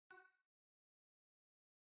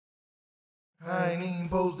I ain't even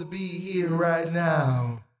supposed to be here right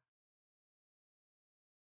now.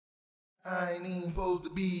 I ain't even supposed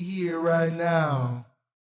to be here right now.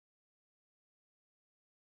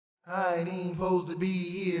 I ain't even supposed to be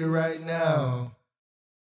here right now.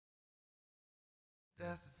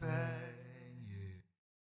 That's a fact, yeah.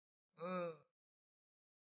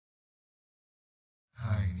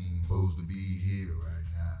 I ain't even supposed to be here right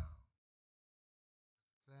now.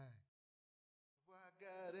 Fact. Why I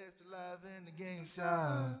got extra life in the game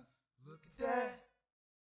shot? Look at that.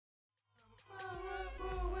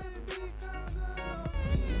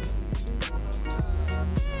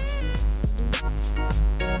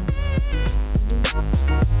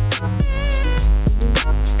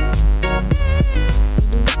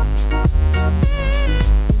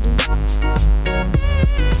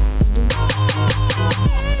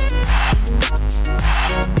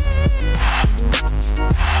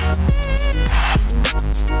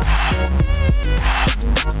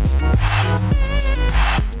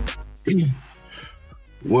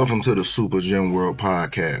 Welcome to the Super Gym World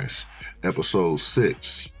Podcast, episode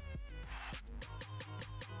 6.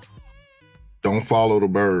 Don't follow the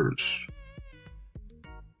birds.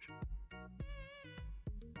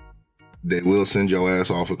 They will send your ass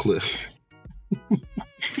off a cliff.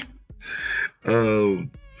 Today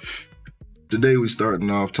we're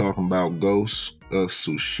starting off talking about Ghost of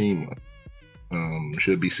Tsushima.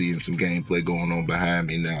 Should be seeing some gameplay going on behind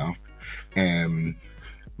me now. And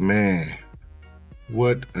man,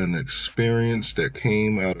 what an experience that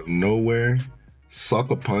came out of nowhere.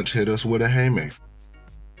 Sucker Punch hit us with a haymaker.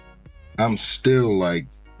 I'm still like,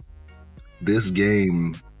 this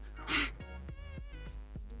game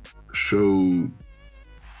showed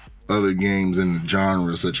other games in the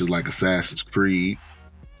genre, such as like Assassin's Creed.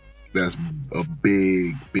 That's a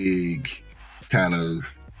big kind of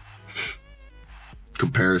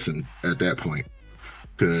comparison at that point,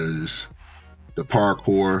 because the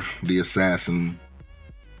parkour, the assassin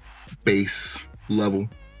base level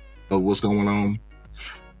of what's going on,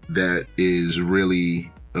 that is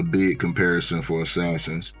really a big comparison for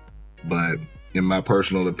Assassins. But in my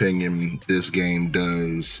personal opinion, this game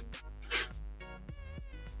does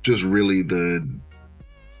just really the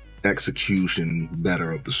execution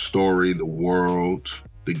better of the story, the world,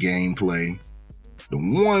 the gameplay. The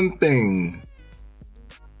one thing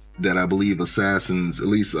that I believe Assassins, at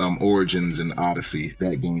least Origins and Odyssey,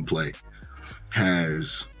 that gameplay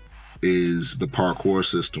has, is the parkour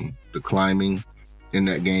system. The climbing in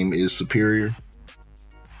that game is superior.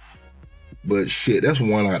 But shit, that's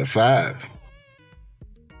 1 out of 5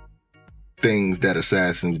 things that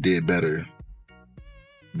Assassins did better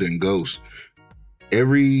than Ghost.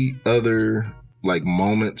 Every other like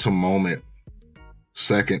moment to moment,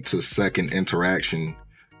 second to second interaction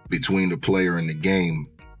between the player and the game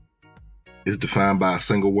is defined by a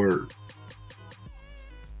single word: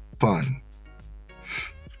 fun.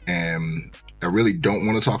 And I really don't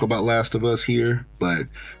want to talk about Last of Us here, but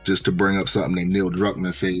just to bring up something that Neil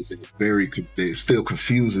Druckmann says that still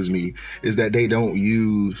confuses me, is that they don't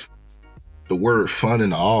use the word fun in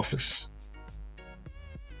The Office.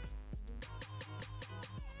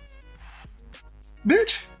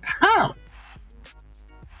 Bitch, how?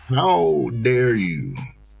 How dare you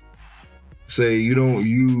say you don't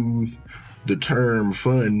use the term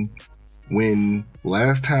fun when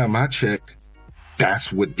last time I checked,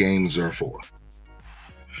 that's what games are for.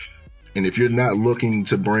 And if you're not looking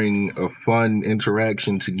to bring a fun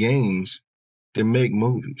interaction to games, then make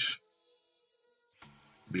movies.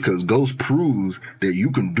 Because Ghost proves that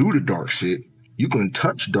you can do the dark shit, you can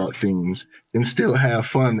touch dark things, and still have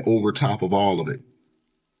fun over top of all of it.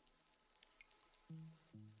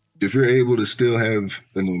 If you're able to still have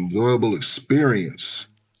an enjoyable experience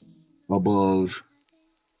above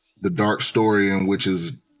the dark story, in which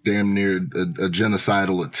is damn near a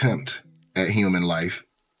genocidal attempt at human life,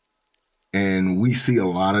 and we see a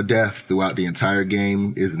lot of death throughout the entire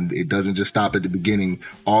game. It doesn't just stop at the beginning,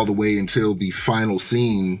 all the way until the final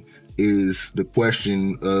scene is the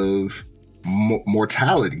question of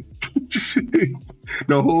mortality.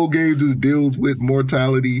 The whole game just deals with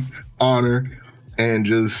mortality, honor, and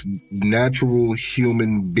just natural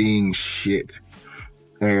human being shit.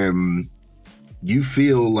 And you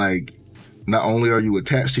feel like not only are you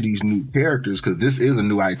attached to these new characters, because this is a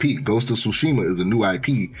new IP. Ghost of Tsushima is a new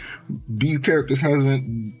IP. These characters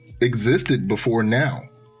haven't existed before now.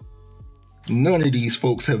 None of these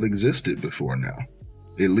folks have existed before now.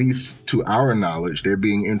 At least to our knowledge, they're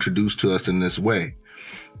being introduced to us in this way.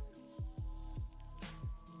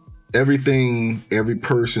 Everything, every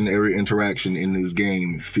person, every interaction in this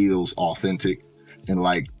game feels authentic. And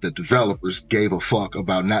like the developers gave a fuck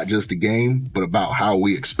about not just the game, but about how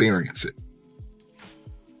we experience it.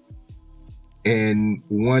 And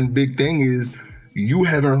one big thing is you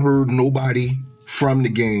haven't heard nobody from the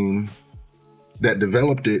game that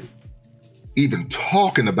developed it even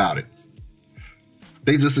talking about it.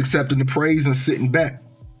 They just accepting the praise and sitting back.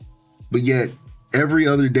 But yet every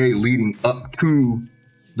other day leading up to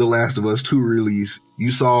The Last of Us 2 release,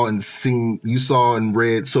 you saw and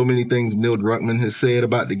read so many things Neil Druckmann has said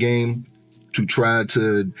about the game to try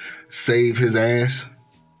to save his ass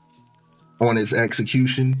on its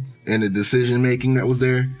execution and the decision making that was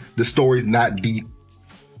there. The story's not deep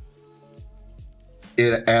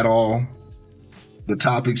at all. The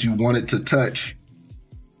topics you wanted to touch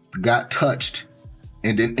got touched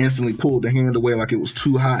and then instantly pulled the hand away like it was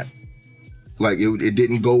too hot. Like it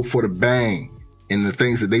didn't go for the bang. And the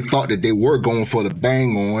things that they thought that they were going for the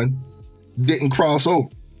bang on didn't cross over.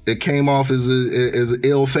 It came off as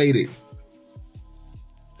ill-fated.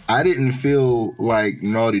 I didn't feel like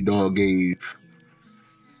Naughty Dog gave,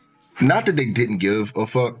 not that they didn't give a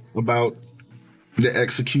fuck about the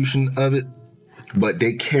execution of it, but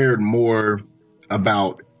they cared more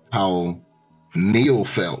about how Neil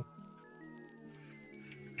felt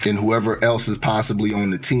and whoever else is possibly on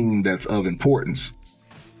the team that's of importance.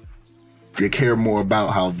 They care more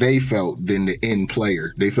about how they felt than the end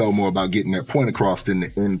player. They felt more about getting their point across than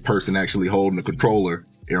the end person actually holding the controller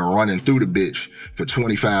and running through the bitch for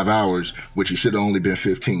 25 hours, which it should have only been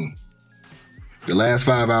 15. The last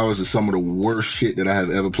 5 hours is some of the worst shit that I have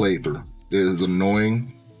ever played through. It was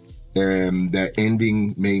annoying, and that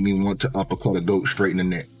ending made me want to uppercut a goat straight in the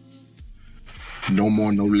neck. No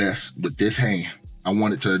more, no less. With this hand, I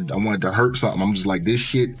wanted to hurt something. I'm just like, this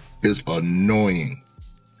shit is annoying.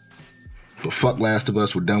 But fuck Last of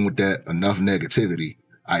Us, we're done with that. Enough negativity.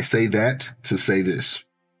 I say that to say this.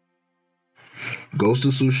 Ghost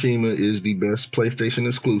of Tsushima is the best PlayStation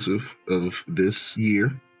exclusive of this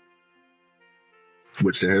year,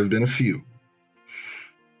 which there have been a few.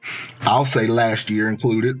 I'll say last year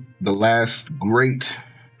included. The last great,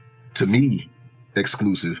 to me,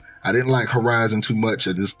 exclusive. I didn't like Horizon too much.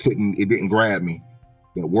 It didn't grab me.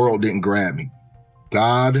 The world didn't grab me.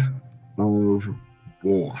 God of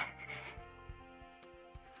War.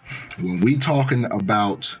 When we talking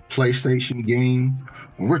about PlayStation games,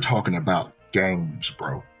 when we're talking about games,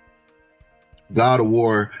 bro, God of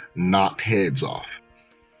War knocked heads off.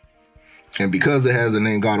 And because it has the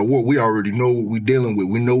name God of War, we already know what we're dealing with.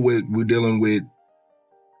 We know what we're dealing with.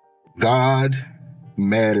 God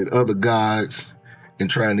mad at other gods and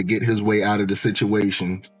trying to get his way out of the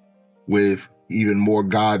situation with even more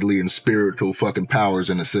godly and spiritual fucking powers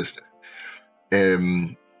and assistance.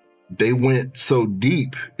 And they went so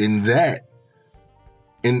deep in that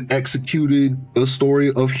and executed a story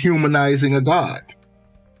of humanizing a god.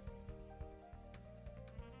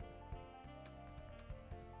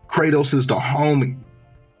 Kratos is the homie.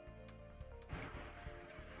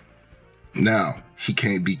 Now, he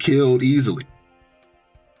can't be killed easily,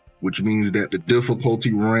 which means that the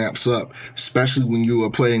difficulty ramps up, especially when you are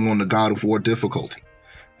playing on the God of War difficulty.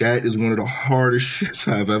 That is one of the hardest shits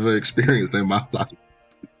I've ever experienced in my life.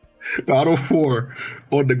 God of War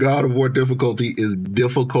on the God of War difficulty is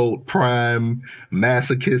difficult, prime,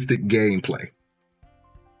 masochistic gameplay.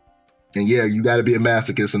 And yeah, you gotta be a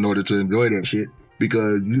masochist in order to enjoy that shit,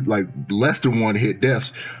 because you like less than one hit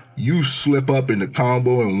deaths. You slip up in the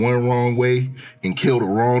combo in one wrong way and kill the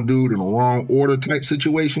wrong dude in the wrong order type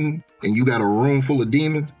situation, and you got a room full of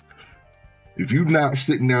demons. If you're not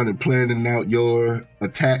sitting down and planning out your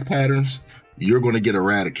attack patterns, you're gonna get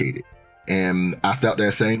eradicated. And I felt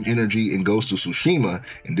that same energy in Ghost of Tsushima.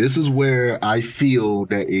 And this is where I feel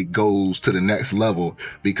that it goes to the next level,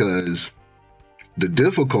 because the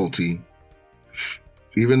difficulty,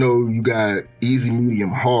 even though you got easy,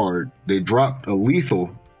 medium, hard, they dropped a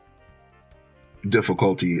lethal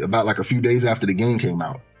difficulty about like a few days after the game came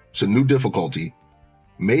out. So new difficulty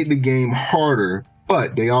made the game harder,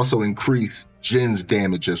 but they also increased Jin's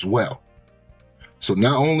damage as well. So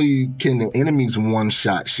not only can the enemies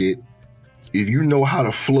one-shot shit, if you know how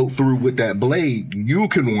to float through with that blade, you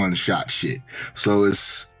can one-shot shit. So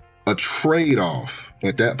it's a trade-off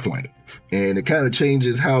at that point. And it kind of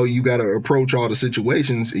changes how you got to approach all the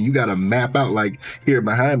situations, and you got to map out, like here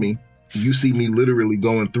behind me, you see me literally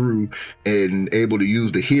going through and able to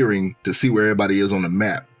use the hearing to see where everybody is on the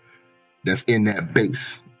map that's in that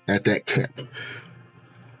base at that camp.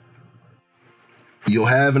 You'll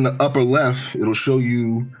have in the upper left, it'll show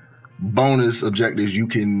you bonus objectives you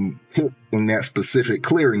can hit in that specific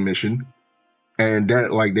clearing mission. And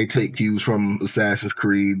that, like, they take cues from Assassin's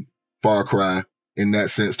Creed, Far Cry, in that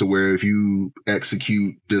sense, to where if you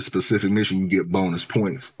execute this specific mission, you get bonus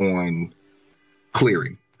points on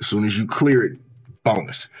clearing. As soon as you clear it,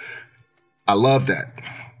 bonus. I love that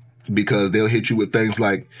because they'll hit you with things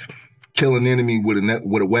like kill an enemy with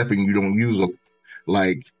a weapon you don't use,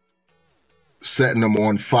 like setting them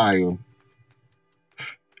on fire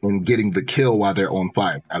and getting the kill while they're on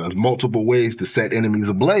fire. Now, there's multiple ways to set enemies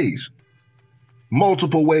ablaze.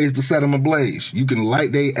 Multiple ways to set them ablaze. You can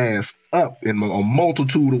light their ass up in a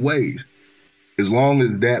multitude of ways. As long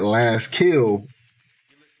as that last kill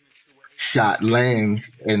shot lands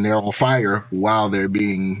and they're on fire while they're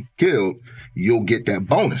being killed, you'll get that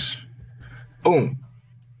bonus. Boom.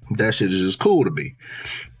 That shit is just cool to me.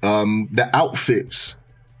 The outfits.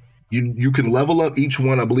 You can level up each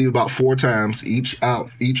one, I believe, about 4 times each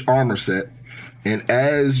armor set. And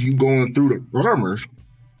as you going through the armors,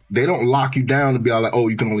 they don't lock you down to be all like, oh,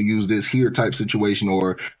 you can only use this here type situation,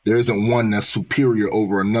 or there isn't one that's superior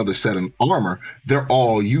over another set of armor. They're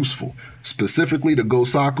all useful. Specifically the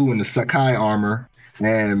Gosaku and the Sakai armor,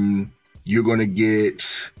 and you're going to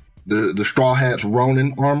get the Straw Hat's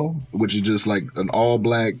Ronin armor, which is just like an all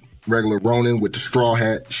black regular Ronin with the straw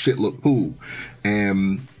hat. Shit look cool.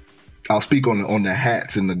 And I'll speak on the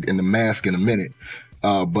hats and the mask in a minute.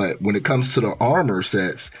 But when it comes to the armor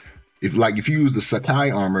sets, if you use the Sakai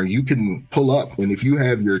armor, you can pull up, and if you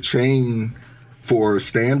have your chain for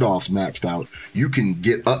standoffs maxed out, you can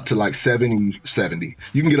get up to like 70.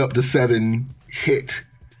 You can get up to 7 hit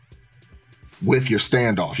with your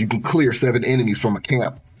standoff. You can clear 7 enemies from a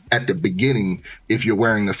camp at the beginning if you're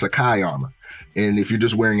wearing the Sakai armor. And if you're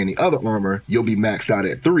just wearing any other armor, you'll be maxed out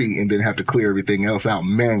at 3 and then have to clear everything else out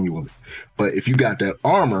manually. But if you got that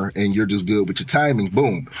armor and you're just good with your timing,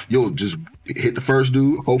 boom, you'll just hit the first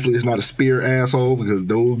dude. Hopefully it's not a spear asshole, because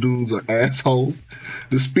those dudes are assholes.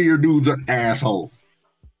 The spear dudes are assholes.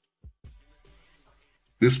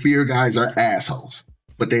 The spear guys are assholes,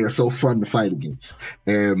 but they are so fun to fight against.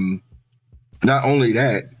 And not only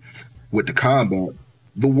that, with the combat,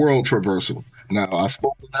 the world traversal. Now, I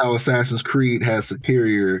spoke about how Assassin's Creed has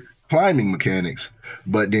superior climbing mechanics,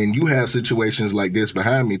 but then you have situations like this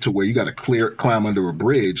behind me to where you got to climb under a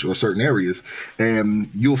bridge or certain areas, and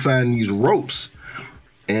you'll find these ropes,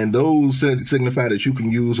 and those signify that you can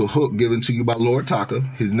use a hook given to you by Lord Taka.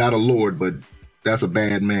 He's not a lord, but that's a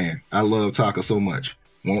bad man. I love Taka so much.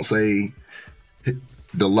 Won't say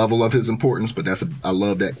the level of his importance, but I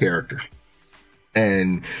love that character.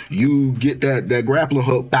 And you get that grappling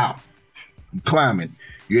hook out. Climbing,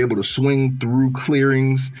 you're able to swing through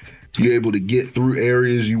clearings, you're able to get through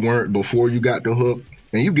areas you weren't before you got the hook,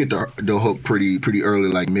 and you get the hook pretty early,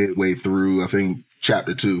 like midway through, I think,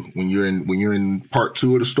 chapter 2. When you're in part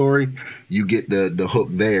 2 of the story, you get the hook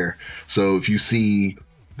there. So if you see,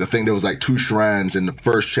 I think there was like 2 shrines in the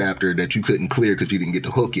first chapter that you couldn't clear because you didn't get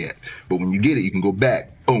the hook yet, but when you get it, you can go back,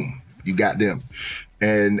 boom, you got them.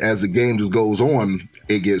 And as the game just goes on,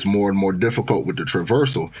 it gets more and more difficult with the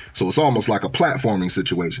traversal. So it's almost like a platforming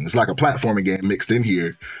situation. It's like a platforming game mixed in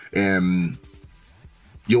here. And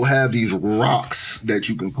you'll have these rocks that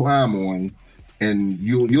you can climb on, and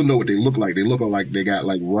you'll know what they look like. They look like they got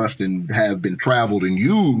like rust and have been traveled and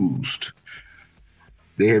used.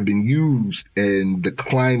 They have been used, and the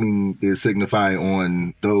climbing is signified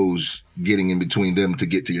on those, getting in between them to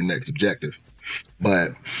get to your next objective.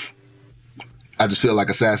 But I just feel like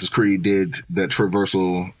Assassin's Creed did that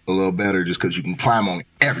traversal a little better, just because you can climb on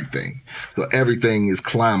everything. So everything is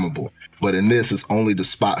climbable. But in this, it's only the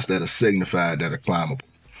spots that are signified that are climbable.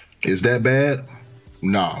 Is that bad?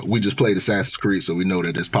 No, we just played Assassin's Creed, so we know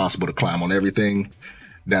that it's possible to climb on everything.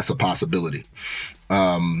 That's a possibility.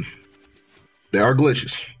 There are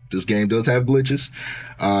glitches. This game does have glitches.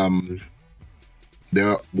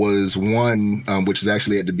 There was one, which is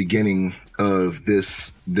actually at the beginning of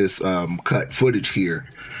this cut footage here.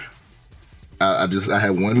 I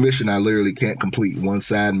had one mission I literally can't complete, one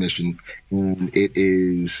side mission, and it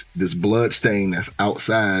is this blood stain that's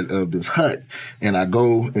outside of this hut, and I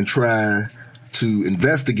go and try to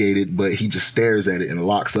investigate it, but he just stares at it and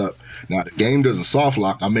locks up. Now, the game doesn't soft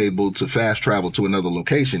lock. I'm able to fast travel to another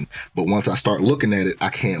location, but once I start looking at it, I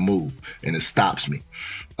can't move, and it stops me.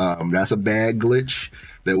 That's a bad glitch.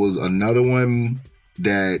 There was another one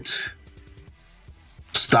that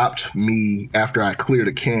stopped me after I cleared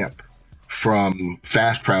a camp from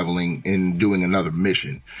fast traveling and doing another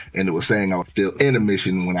mission. And it was saying I was still in a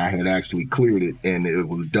mission when I had actually cleared it, and it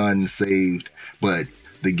was done, saved, but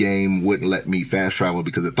the game wouldn't let me fast travel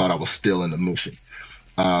because it thought I was still in the mission.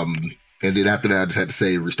 And then after that, I just had to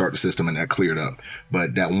save, restart the system, and that cleared up.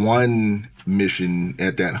 But that one mission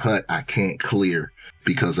at that hut, I can't clear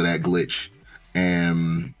because of that glitch.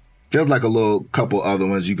 And There's like a little couple other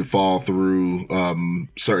ones you could fall through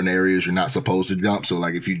certain areas you're not supposed to jump. So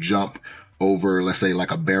like if you jump over, let's say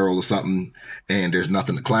like a barrel or something, and there's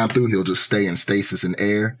nothing to climb through, he'll just stay in stasis in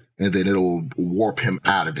air, and then it'll warp him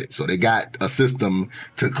out of it. So they got a system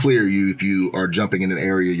to clear you if you are jumping in an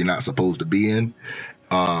area you're not supposed to be in.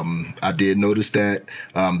 I did notice that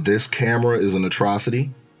this camera is an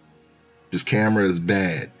atrocity. This camera is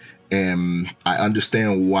bad. And I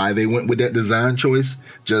understand why they went with that design choice,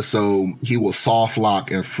 just so he will soft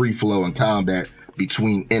lock and free flow in combat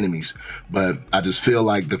between enemies. But I just feel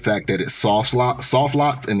like the fact that it's soft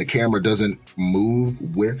locked and the camera doesn't move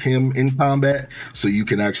with him in combat, so you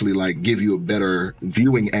can actually like give you a better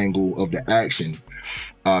viewing angle of the action.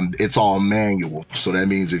 It's all manual. So that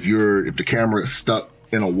means if the camera is stuck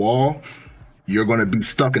in a wall, you're going to be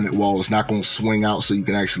stuck in that wall. It's not going to swing out so you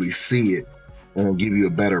can actually see it and give you a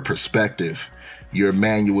better perspective. You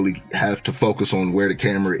manually have to focus on where the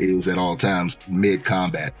camera is at all times mid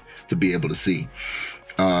combat to be able to see.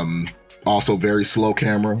 Also very slow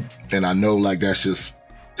camera, and I know like that's just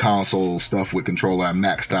console stuff with controller. I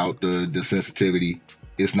maxed out the sensitivity.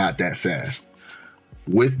 It's not that fast.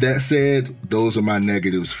 With that said, those are my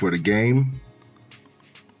negatives for the game.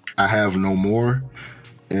 I have no more,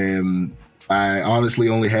 and I honestly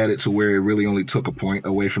only had it to where it really only took a point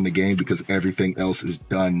away from the game because everything else is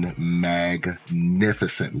done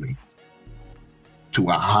magnificently to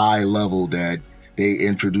a high level that they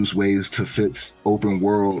introduce ways to fix open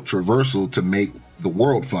world traversal to make the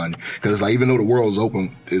world fun. Because like even though the world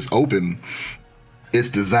is open, it's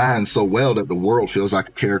designed so well that the world feels like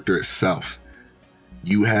a character itself.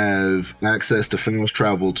 You have access to fast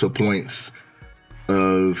travel to points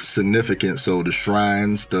of significance. So the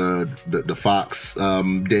shrines, the fox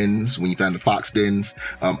dens, when you find the fox dens,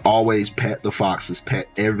 always pet the foxes. Pet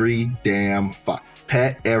every damn fox.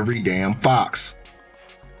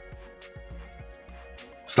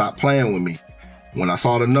 Stop playing with me. When I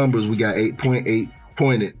saw the numbers, we got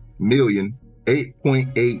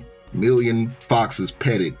 8.8 million foxes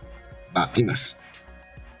petted by us.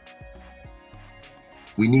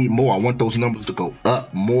 We need more. I want those numbers to go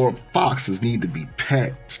up. More foxes need to be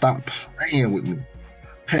pet. Stop playing with me.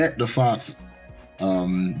 Pet the foxes.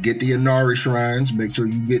 Get the Inari shrines. Make sure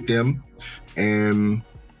you get them. And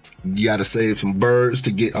you got to save some birds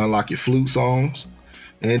to unlock your flute songs.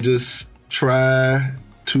 And just try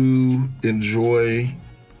to enjoy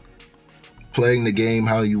playing the game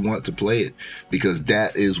how you want to play it. Because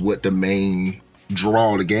that is what the main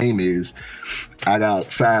draw of the game is. I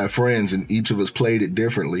got 5 friends and each of us played it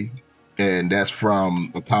differently, and that's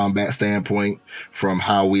from a combat standpoint, from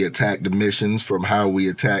how we attack the missions, from how we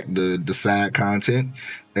attack the side content,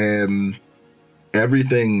 and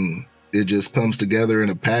everything. It just comes together in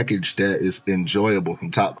a package that is enjoyable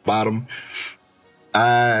from top to bottom.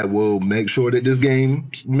 I will make sure that this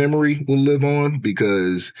game's memory will live on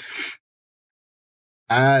because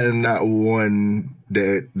I am not one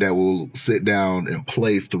that will sit down and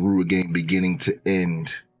play through a game beginning to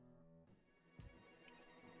end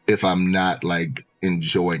if I'm not like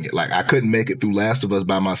enjoying it. Like I couldn't make it through Last of Us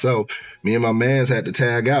by myself. Me and my mans had to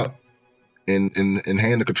tag out and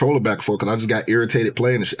hand the controller back and forth because I just got irritated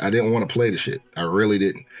playing the shit. I didn't want to play the shit. I really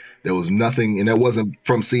didn't. There was nothing, and that wasn't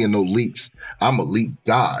from seeing no leaks. I'm a leak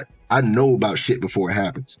god. I know about shit before it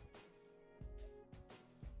happens.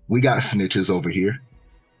 We got snitches over here.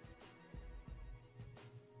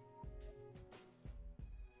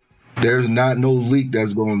 There's not no leak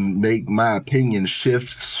that's going to make my opinion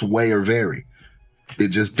shift, sway, or vary. It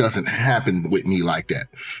just doesn't happen with me like that.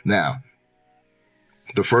 Now,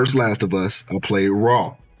 the first Last of Us, I played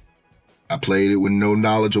raw. I played it with no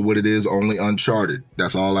knowledge of what it is, only Uncharted.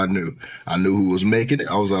 That's all I knew. I knew who was making it.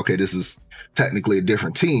 I was like, okay, this is technically a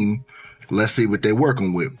different team. Let's see what they're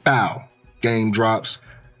working with. Bow. Game drops.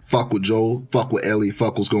 Fuck with Joel. Fuck with Ellie.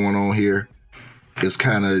 Fuck what's going on here. It's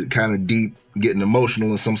kind of deep, getting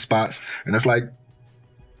emotional in some spots. And it's like,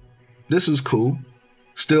 this is cool.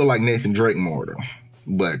 Still like Nathan Drake more though.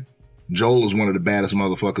 But Joel is one of the baddest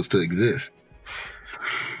motherfuckers to exist.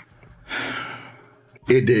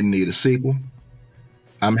 It didn't need a sequel.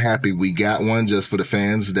 I'm happy we got one just for the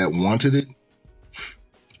fans that wanted it.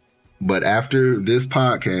 But after this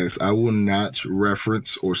podcast, I will not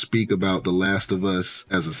reference or speak about The Last of Us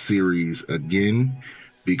as a series again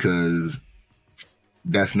because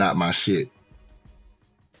that's not my shit.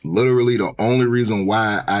 Literally, the only reason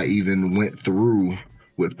why I even went through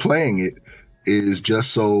with playing it is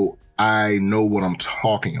just so I know what I'm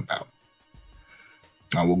talking about.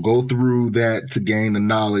 I will go through that to gain the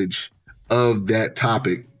knowledge of that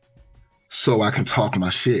topic so I can talk my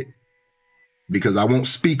shit. because I won't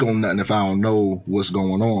speak on nothing if I don't know what's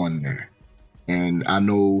going on there. And I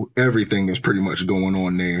know everything that's pretty much going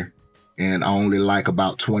on there, and I only like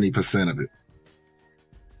about 20% of it.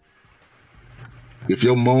 If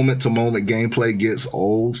your moment-to-moment gameplay gets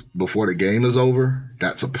old before the game is over,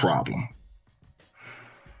 that's a problem.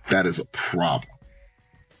 That is a problem.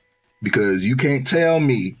 Because you can't tell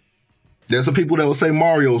me, there's some people that will say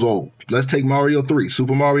Mario's old. Let's take Mario 3,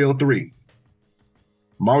 Super Mario 3.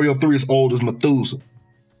 Mario 3 is old as Methuselah.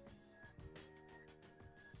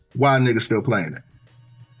 Why niggas still playing it?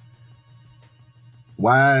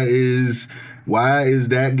 Why is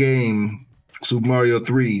that game, Super Mario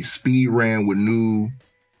 3, speed ran with new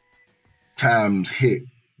times hit?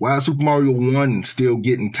 Why is Super Mario 1 still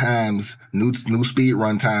getting times, new speed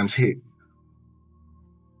run times hit?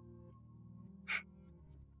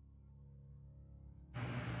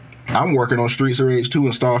 I'm working on Streets of Rage 2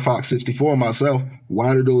 and Star Fox 64 myself.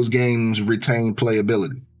 Why do those games retain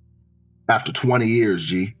playability? After 20 years,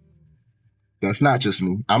 G. That's not just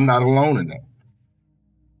me. I'm not alone in that.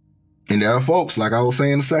 And there are folks, like I was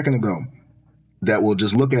saying a second ago, that will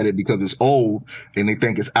just look at it because it's old and they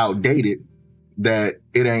think it's outdated, that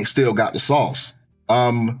it ain't still got the sauce.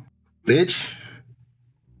 Bitch.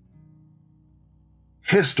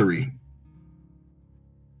 History.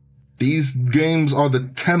 These games are the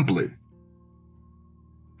template.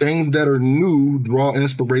 Things that are new draw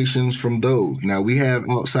inspirations from those. Now, we have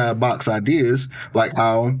outside box ideas, like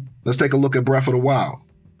how, let's take a look at Breath of the Wild.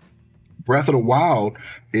 Breath of the Wild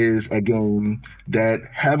is a game that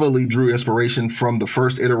heavily drew inspiration from the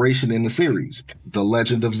first iteration in the series, The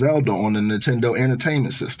Legend of Zelda on the Nintendo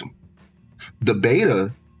Entertainment System. The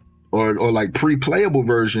beta, or like pre-playable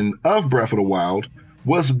version of Breath of the Wild,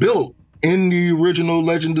 was built in the original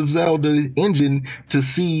Legend of Zelda engine to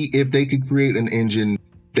see if they could create an engine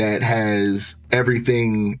that has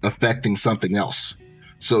everything affecting something else.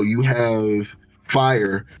 So you have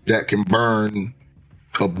fire that can burn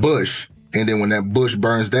a bush, and then when that bush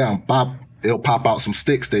burns down, it'll pop out some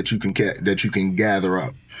sticks that you can gather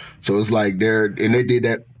up. So it's like they did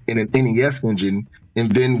that in an NES engine,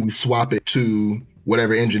 and then we swap it to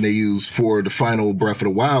whatever engine they use for the final Breath of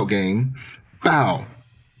the Wild game. Wow.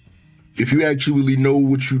 If you actually know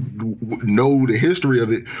the history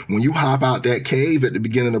of it, when you hop out that cave at the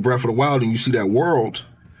beginning of Breath of the Wild and you see that world,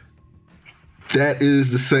 that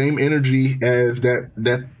is the same energy as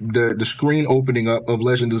the screen opening up of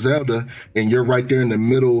Legend of Zelda, and you're right there in the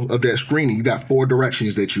middle of that screen, and you got 4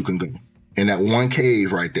 directions that you can go in that one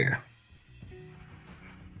cave right there.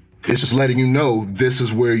 It's just letting you know this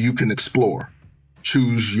is where you can explore.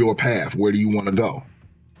 Choose your path. Where do you want to go?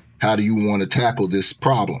 How do you want to tackle this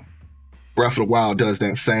problem? Breath of the Wild does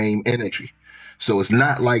that same energy. So it's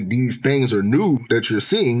not like these things are new that you're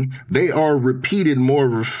seeing. They are repeated, more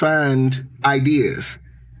refined ideas.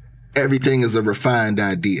 Everything is a refined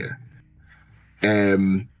idea.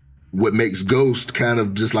 And what makes Ghost kind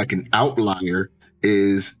of just like an outlier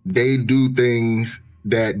is they do things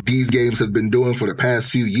that these games have been doing for the past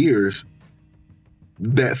few years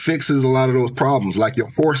that fixes a lot of those problems. Like your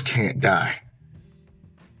horse can't die.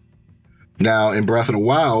 Now, in Breath of the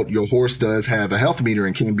Wild, your horse does have a health meter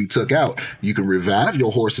and can be took out. You can revive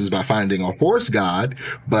your horses by finding a horse god,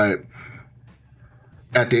 but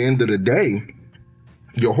at the end of the day,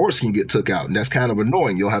 your horse can get took out, and that's kind of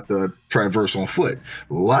annoying. You'll have to traverse on foot.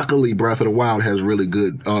 Luckily, Breath of the Wild has really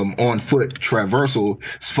good on-foot traversal.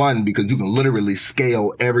 It's fun because you can literally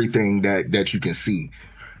scale everything that you can see,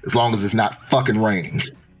 as long as it's not fucking raining.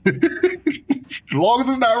 As long as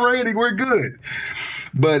it's not raining, we're good.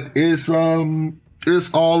 But it's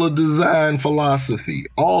all a design philosophy.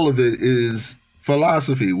 All of it is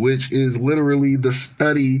philosophy, which is literally the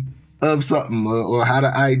study of something or how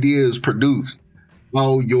the idea is produced,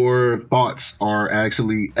 how your thoughts are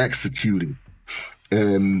actually executed.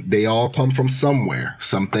 And they all come from somewhere.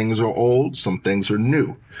 Some things are old, some things are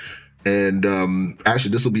new. And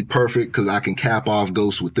actually, this will be perfect because I can cap off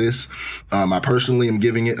Ghost with this. I personally am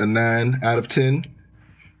giving it a 9 out of 10.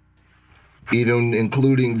 Even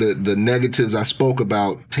including the negatives I spoke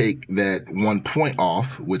about, take that 1 point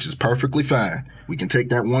off, which is perfectly fine. We can take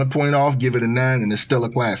that 1 point off, give it a 9, and it's still a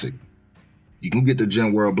classic. You can get the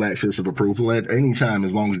Gen World Black Fist of Approval at any time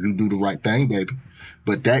as long as you do the right thing, baby.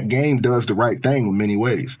 But that game does the right thing in many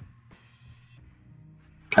ways.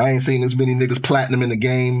 I ain't seen as many niggas platinum in the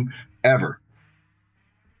game ever.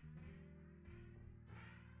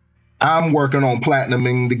 I'm working on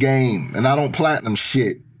platinuming the game, and I don't platinum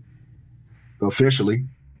shit. Officially.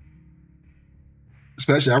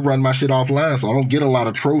 Especially, I run my shit offline, so I don't get a lot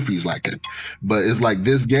of trophies like that. But it's like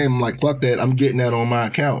this game, I'm like, fuck that, I'm getting that on my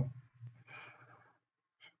account.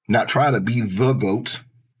 not try to be the GOAT,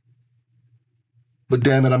 but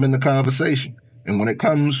damn it, I'm in the conversation. And when it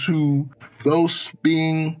comes to Ghost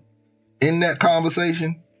being in that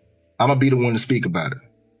conversation, I'm going to be the one to speak about it.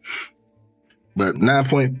 But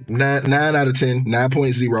 9.9 out of 10,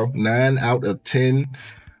 9.0, 9 out of 10.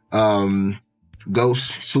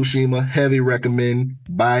 Ghost Tsushima, heavy recommend.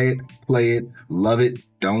 Buy it, play it, love it,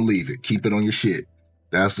 don't leave it. Keep it on your shit.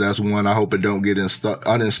 That's one I hope it don't get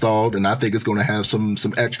uninstalled, and I think it's going to have some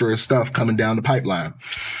extra stuff coming down the pipeline.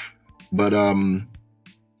 But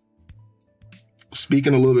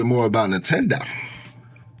speaking a little bit more about Nintendo,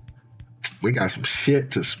 we got some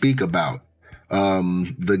shit to speak about.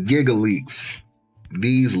 The Giga leaks.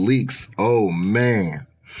 These leaks, oh man,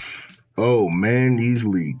 these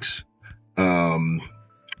leaks. L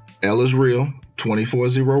is Real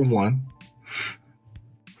 2401.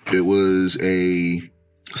 It was a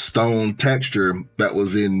stone texture that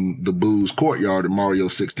was in the Boo's courtyard in Mario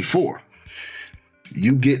 64.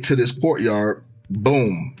 You get to this courtyard,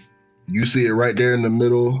 boom. You see it right there in the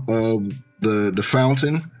middle of the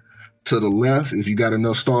fountain. To the left, if you got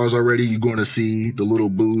enough stars already, you're going to see the little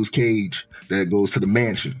Boo's cage that goes to the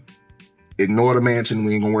mansion. Ignore the mansion.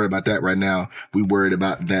 We ain't going to worry about that right now. We worried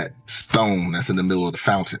about that stone that's in the middle of the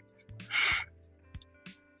fountain.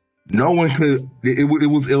 No one could, it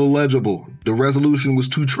was illegible. The resolution was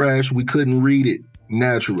too trash. We couldn't read it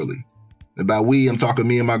naturally. And by we, I'm talking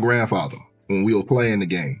me and my grandfather when we were playing the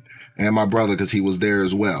game, and my brother because he was there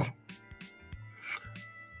as well.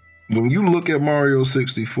 When you look at Mario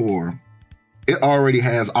 64, it already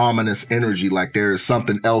has ominous energy, like there is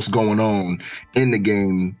something else going on in the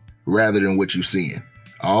game rather than what you're seeing.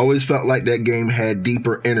 I always felt like that game had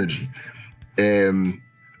deeper energy. And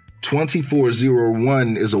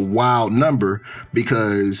 2401 is a wild number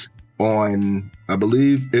because on, I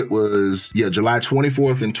believe it was, July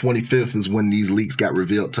 24th and 25th is when these leaks got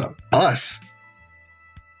revealed to us.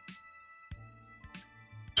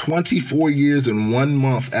 24 years and 1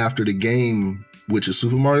 month after the game, which is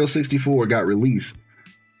Super Mario 64, got released,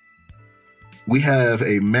 we have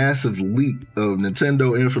a massive leak of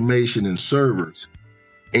Nintendo information and servers,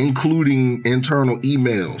 including internal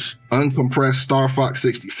emails, uncompressed Star Fox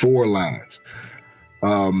 64 lines,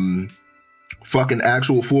 fucking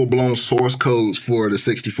actual full-blown source codes for the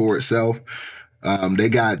 64 itself. They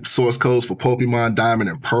got source codes for Pokemon Diamond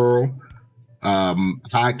and Pearl,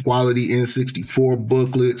 high quality N64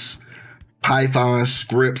 booklets, Python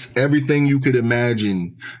scripts, everything you could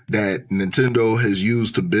imagine that Nintendo has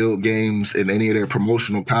used to build games and any of their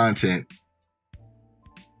promotional content,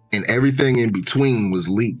 and everything in between was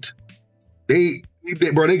leaked. They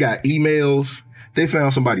got emails. They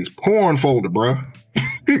found somebody's porn folder, bro.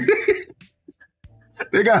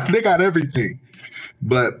 They got everything.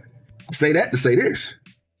 But say that to say this.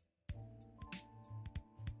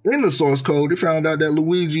 In the source code, they found out that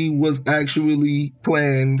Luigi was actually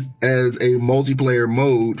planned as a multiplayer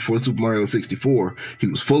mode for Super Mario 64. He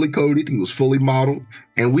was fully coded, he was fully modeled,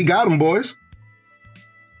 and we got him, boys.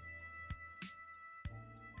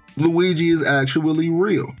 Luigi is actually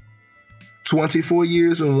real. 24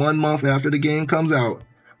 years and 1 month after the game comes out,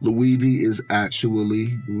 Luigi is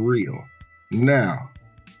actually real. Now,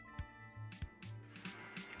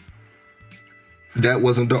 that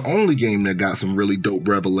wasn't the only game that got some really dope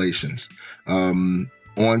revelations. On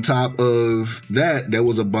top of that, there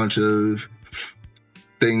was a bunch of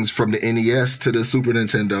things from the NES to the Super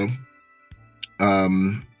Nintendo,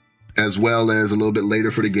 as well as a little bit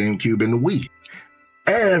later for the GameCube and the Wii.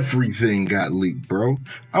 Everything got leaked, bro.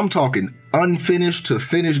 I'm talking unfinished to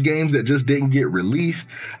finished games that just didn't get released.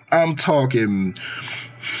 I'm talking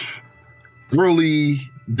early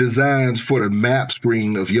designs for the map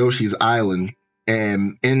screen of Yoshi's Island.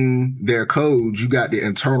 And in their codes, you got the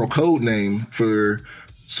internal code name for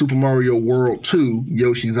Super Mario World 2,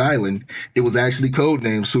 Yoshi's Island. It was actually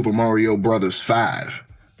codenamed Super Mario Brothers 5.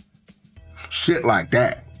 Shit like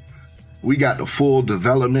that. We got the full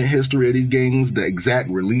development history of these games, the exact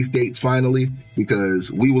release dates finally,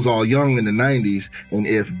 because we was all young in the 90s, and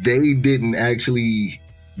if they didn't actually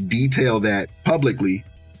detail that publicly,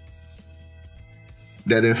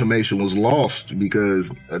 that information was lost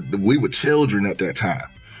because we were children at that time.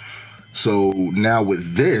 So now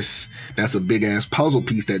with this, that's a big ass puzzle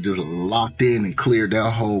piece that just locked in and cleared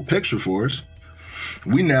that whole picture for us.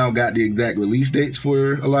 We now got the exact release dates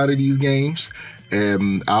for a lot of these games,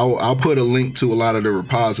 and I'll put a link to a lot of the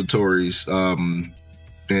repositories, and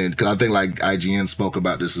because I think like IGN spoke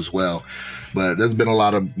about this as well. But there's been a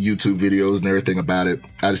lot of YouTube videos and everything about it.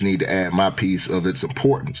 I just need to add my piece of its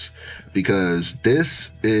importance, because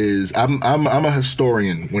this is I'm a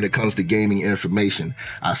historian when it comes to gaming information.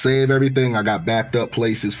 I save everything. I got backed up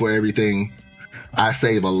places for everything. I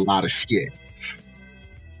save a lot of shit.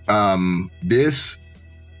 This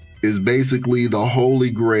is basically the holy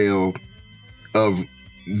grail of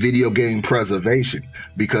video game preservation,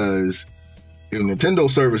 because if Nintendo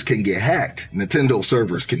servers can get hacked, Nintendo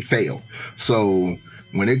servers can fail. So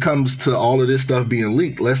when it comes to all of this stuff being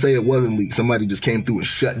leaked, let's say it wasn't leaked, somebody just came through and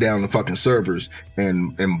shut down the fucking servers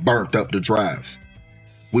and burnt up the drives,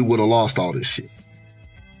 we would have lost all this shit.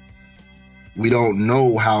 We don't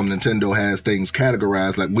know how Nintendo has things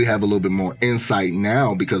categorized. Like, we have a little bit more insight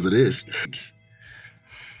now because of this.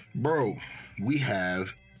 Bro, we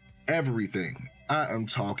have everything. I am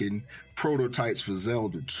talking prototypes for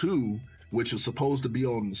Zelda 2, which was supposed to be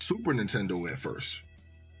on the Super Nintendo at first.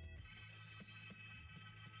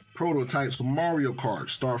 Prototypes for Mario Kart,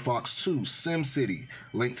 Star Fox 2, SimCity,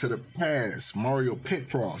 Link to the Past, Mario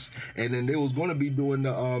Picross, and then they was going to be doing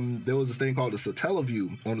the there was this thing called the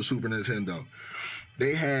Satellaview on the Super Nintendo.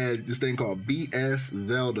 They had this thing called BS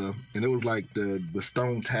Zelda, and it was like the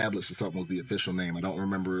Stone Tablets or something was the official name. I don't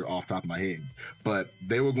remember off the top of my head, but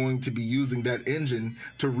they were going to be using that engine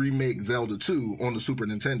to remake Zelda 2 on the Super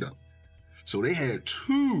Nintendo. So they had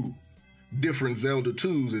two different Zelda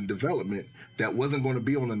 2s in development that wasn't going to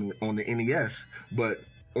be on the NES, but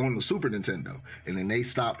on the Super Nintendo. And then they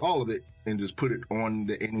stopped all of it and just put it on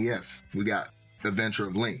the NES. We got Adventure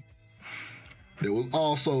of Link. There was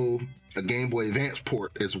also a Game Boy Advance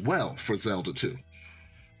port as well for Zelda 2.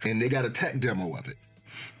 And they got a tech demo of it.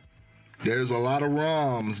 There's a lot of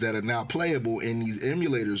ROMs that are now playable in these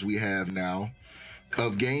emulators we have now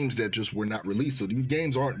of games that just were not released. So these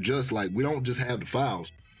games aren't just like, we don't just have the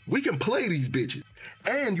files. We can play these bitches.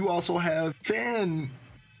 And you also have fan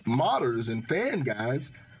modders and fan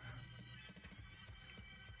guys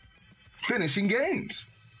finishing games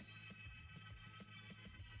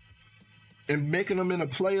and making them in a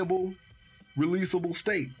playable, releasable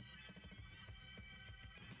state.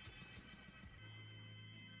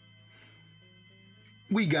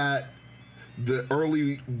 We got the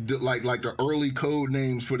early, like the early code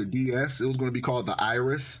names for the DS. It was going to be called the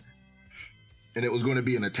Iris, and it was going to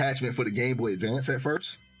be an attachment for the Game Boy Advance at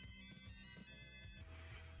first.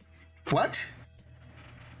 What?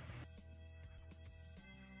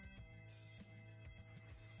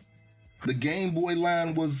 The Game Boy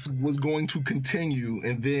line was going to continue,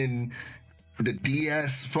 and then the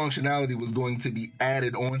DS functionality was going to be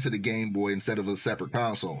added onto the Game Boy instead of a separate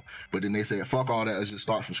console. But then they said, fuck all that, let's just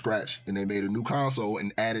start from scratch. And they made a new console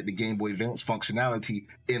and added the Game Boy Advance functionality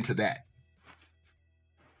into that.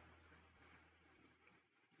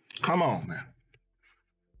 Come on, man.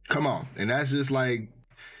 Come on. And that's just like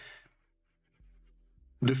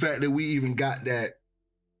the fact that we even got that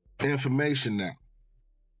information now.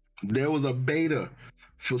 There was a beta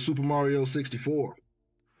for Super Mario 64.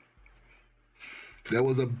 There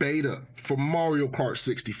was a beta for Mario Kart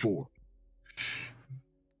 64.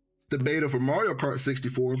 The beta for Mario Kart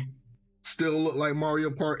 64 still looked like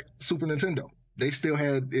Mario Kart Super Nintendo. They still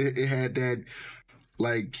had, it had that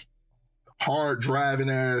like hard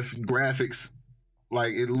driving ass graphics.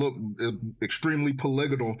 Like, it looked extremely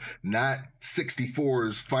polygonal, not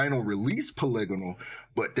 64's final release polygonal,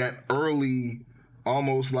 but that early,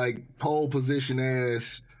 almost like pole position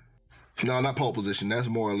ass. No, not pole position. That's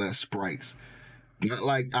more or less sprites. Not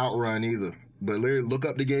like Outrun either. But look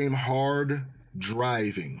up the game Hard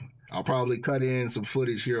Driving. I'll probably cut in some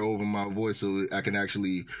footage here over my voice so I can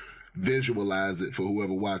actually visualize it for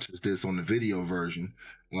whoever watches this on the video version.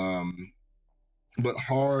 But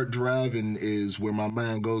Hard Driving is where my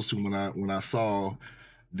mind goes to when I saw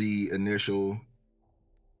the initial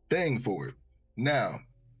thing for it. Now,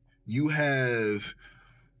 you have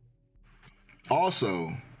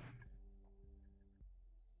also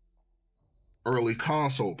early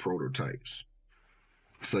console prototypes,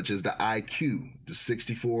 such as the iQue, the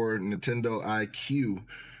 64 Nintendo iQue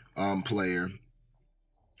player.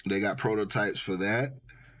 They got prototypes for that.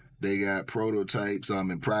 They got prototypes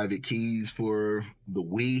and private keys for the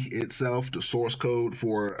Wii itself, the source code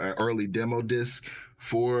for an early demo disc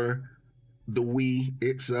for the Wii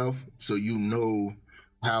itself, so you know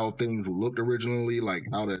how things looked originally, like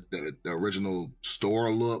how the original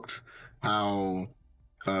store looked, how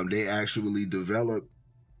they actually developed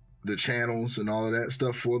the channels and all of that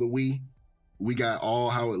stuff for the Wii. We got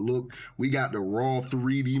all how it looked. We got the raw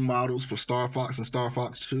 3D models for Star Fox and Star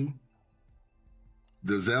Fox 2.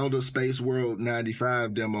 The Zelda Space World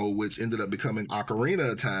 95 demo, which ended up becoming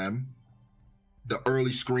Ocarina of Time, the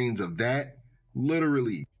early screens of that,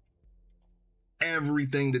 Literally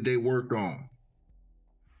everything that they worked on.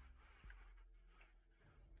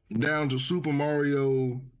 Down to Super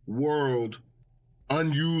Mario World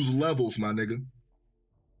unused levels, my nigga.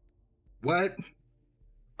 What?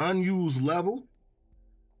 Unused level?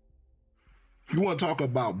 You want to talk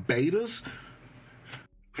about betas?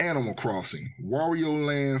 Animal Crossing, Wario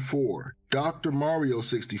Land 4, Dr. Mario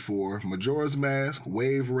 64, Majora's Mask,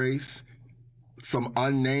 Wave Race, some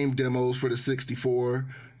unnamed demos for the 64,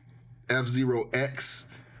 F-Zero X,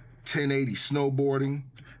 1080 snowboarding,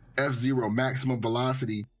 F-Zero Maximum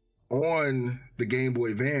Velocity on the Game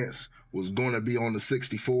Boy Advance was going to be on the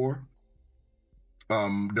 64.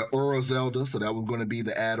 The Ura Zelda, so that was going to be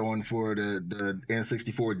the add-on for the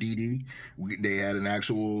N64 DD. They had an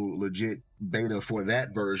actual legit beta for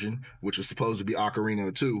that version, which was supposed to be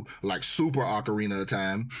Ocarina 2, like Super Ocarina of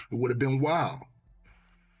Time. It would have been wild.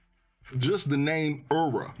 Just the name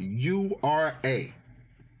Ura, U-R-A.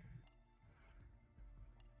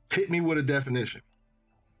 Hit me with a definition.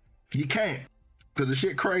 You can't, because the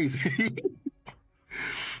shit crazy.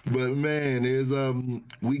 But man, there's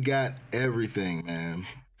we got everything, man.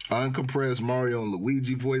 Uncompressed Mario and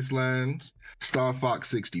Luigi voice lines, Star Fox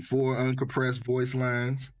 64 uncompressed voice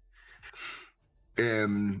lines,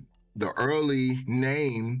 and the early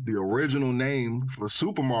name, the original name for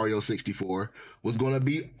Super Mario 64 was going to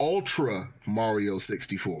be Ultra Mario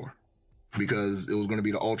 64 because it was going to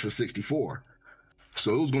be the Ultra 64.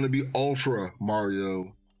 So it was going to be Ultra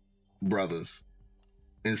Mario Brothers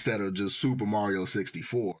instead of just Super Mario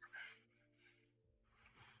 64.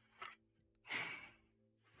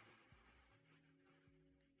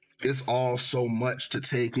 It's all so much to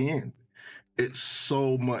take in. It's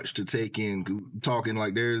so much to take in. Talking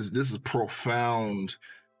like this is profound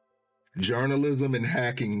journalism and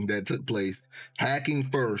hacking that took place.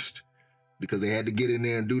 Hacking first because they had to get in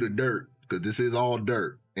there and do the dirt because this is all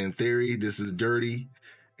dirt. In theory, this is dirty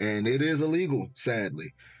and it is illegal,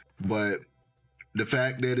 sadly. But the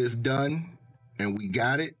fact that it's done and we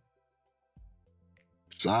got it,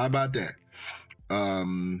 sorry about that.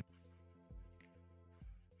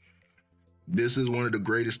 This is one of the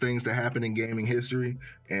greatest things to happen in gaming history,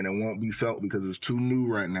 and it won't be felt because it's too new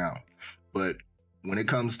right now. But when it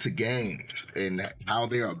comes to games and how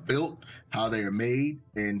they are built, how they are made,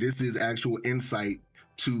 and this is actual insight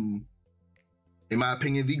to, in my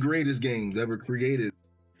opinion, the greatest games ever created,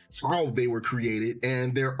 how they were created,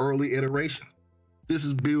 and their early iteration. This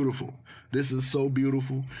is beautiful. This is so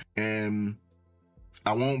beautiful. And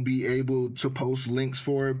I won't be able to post links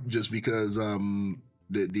for it just because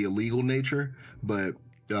the illegal nature. But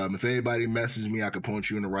if anybody messages me, I can point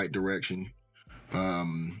you in the right direction.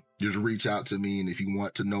 Just reach out to me. And if you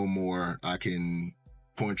want to know more, I can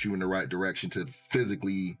point you in the right direction to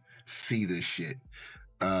physically see this shit.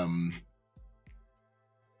 I'll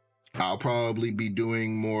probably be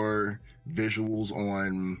doing more visuals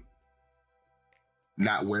on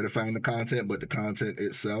not where to find the content, but the content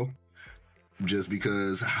itself. Just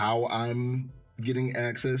because how I'm getting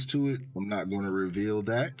access to it, I'm not going to reveal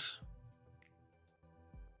that.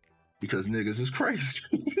 Because niggas is crazy.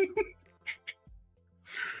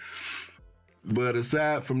 But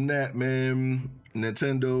aside from that, man,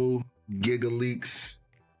 Nintendo Giga Leaks,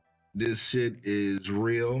 this shit is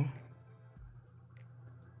real.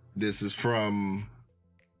 This is from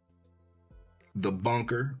the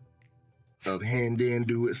bunker of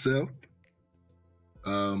Handandu itself.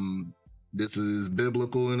 This is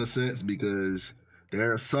biblical in a sense because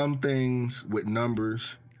there are some things with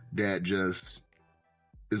numbers that just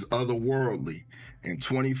is otherworldly. And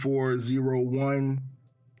 2401,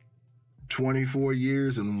 24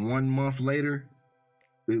 years and 1 month later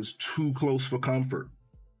is too close for comfort.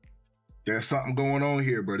 There's something going on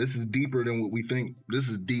here, bro. This is deeper than what we think. This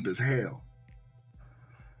is deep as hell.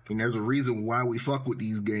 And there's a reason why we fuck with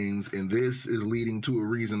these games, and this is leading to a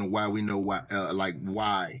reason of why we know why,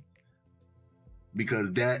 why.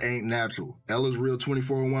 Because that ain't natural. Ella's Real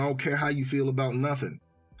 24/1. I don't care how you feel about nothing.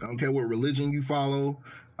 I don't care what religion you follow.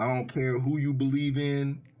 I don't care who you believe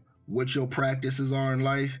in, what your practices are in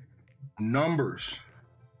life. Numbers.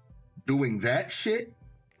 Doing that shit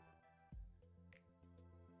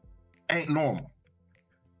ain't normal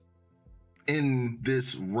in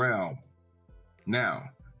this realm. Now,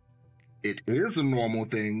 it is a normal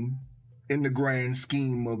thing in the grand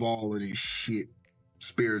scheme of all of this shit,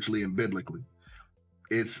 spiritually and biblically.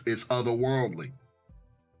 It's otherworldly.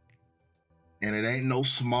 And it ain't no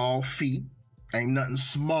small feat. Ain't nothing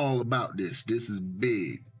small about this. This is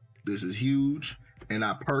big. This is huge. And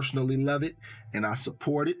I personally love it. And I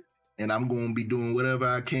support it. And I'm going to be doing whatever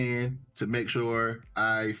I can to make sure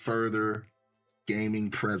I further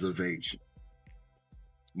gaming preservation.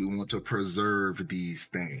 We want to preserve these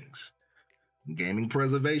things. Gaming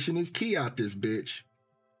preservation is key out this bitch.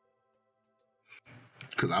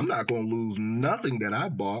 Because I'm not going to lose nothing that I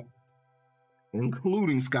bought,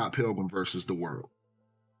 including Scott Pilgrim versus the World.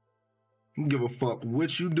 I don't give a fuck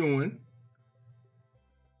what you doing.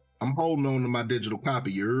 I'm holding on to my digital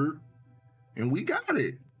copy, you heard? And we got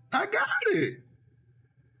it. I got it.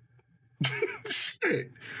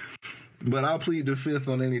 Shit. But I'll plead the fifth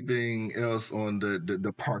on anything else on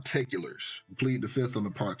the particulars. Plead the fifth on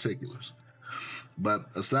the particulars. But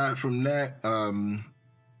aside from that,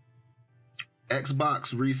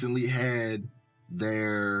 Xbox recently had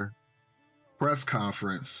their press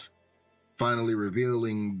conference finally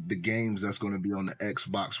revealing the games that's going to be on the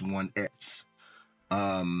Xbox One X.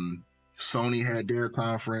 Sony had their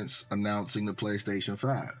conference announcing the PlayStation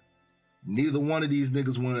 5. Neither one of these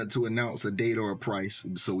niggas wanted to announce a date or a price,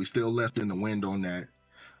 so we still left in the wind on that.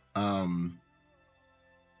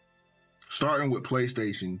 Starting with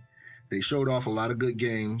PlayStation, they showed off a lot of good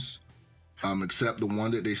games, except the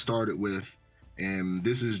one that they started with. And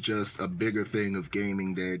this is just a bigger thing of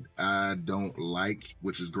gaming that I don't like,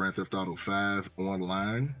 which is Grand Theft Auto 5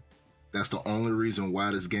 online. That's the only reason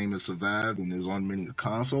why this game has survived and is on many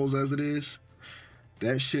consoles as it is.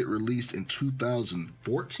 That shit released in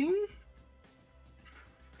 2014,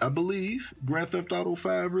 I believe. Grand Theft Auto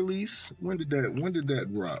 5 release. When did that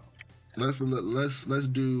drop? Let's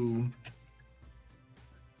do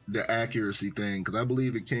the accuracy thing, because I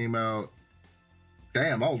believe it came out.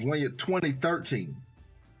 Damn, I was 1 year, 2013.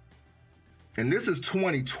 And this is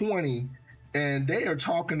 2020, and they are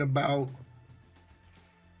talking about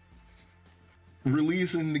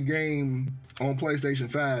releasing the game on PlayStation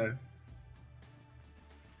 5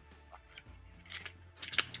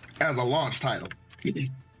 as a launch title.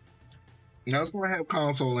 Now it's going to have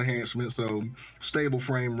console enhancements, so stable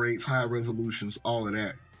frame rates, high resolutions, all of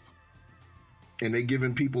that. And they're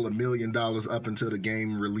giving people $1 million up until the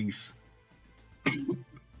game release. And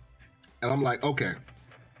I'm like, okay.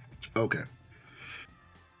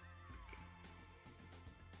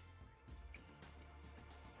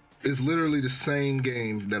 It's literally the same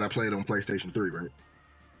game that I played on PlayStation 3, right?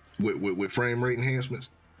 With frame rate enhancements.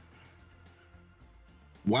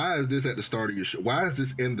 Why is this at the start of your show? Why is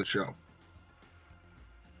this in the show?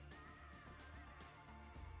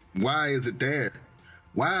 Why is it there?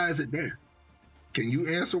 Why is it there? Can you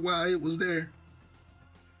answer why it was there?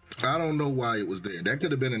 I don't know why it was there. That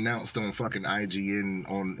could have been announced on fucking IGN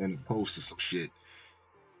in post or some shit.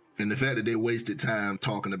 And the fact that they wasted time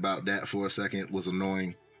talking about that for a second was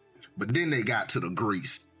annoying. But then they got to the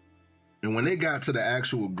grease. And when they got to the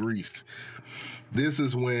actual grease, this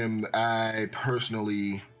is when I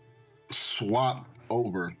personally swapped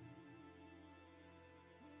over.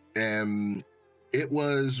 And it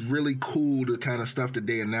was really cool, the kind of stuff that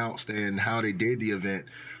they announced and how they did the event.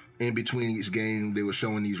 In between each game, they were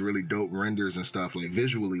showing these really dope renders and stuff. Like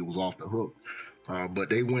visually, it was off the hook. But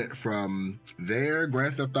they went from their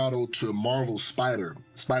Grand Theft Auto to Marvel's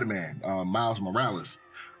Spider-Man, Miles Morales,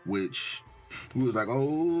 which we was like,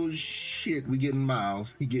 oh shit, we getting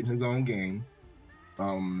Miles. He getting his own game.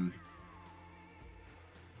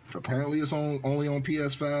 Apparently it's only on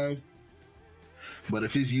PS5. But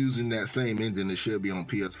if it's using that same engine, it should be on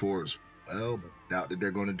PS4 as well. But doubt that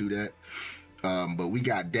they're going to do that. But we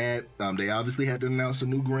got that. They obviously had to announce a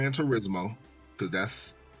new Gran Turismo, because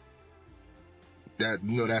that's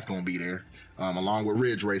going to be there. Along with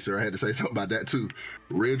Ridge Racer. I had to say something about that too.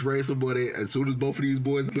 Ridge Racer, but as soon as both of these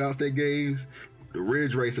boys announced their games, the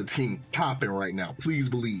Ridge Racer team popping right now. Please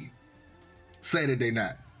believe. Say that they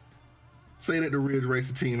not. Say that the Ridge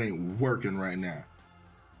Racer team ain't working right now.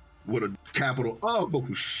 With a capital oh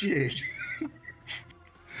shit.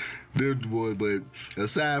 Dude, boy, but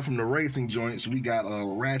aside from the racing joints, we got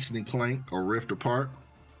Ratchet and Clank or Rift Apart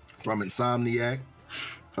from Insomniac.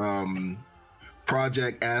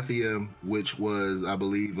 Project Athia, which was, I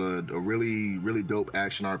believe, a really, really dope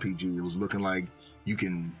action RPG. It was looking like you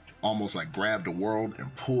can almost like grab the world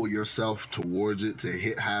and pull yourself towards it to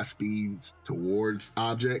hit high speeds towards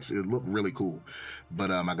objects. It looked really cool.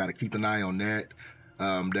 But I got to keep an eye on that.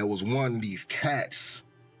 There was one of these cats.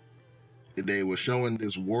 They were showing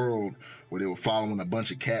this world where they were following a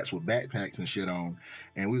bunch of cats with backpacks and shit on.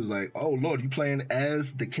 And we was like, oh, Lord, you playing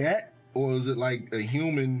as the cat? Or is it like a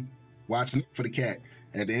human watching for the cat?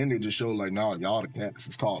 At the end, they just showed like, no, y'all the cats.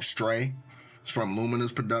 It's called Stray. It's from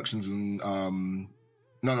Luminous Productions and,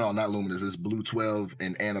 no, not Luminous. It's Blue 12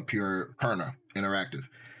 and Annapurna Interactive.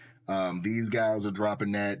 These guys are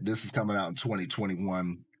dropping that. This is coming out in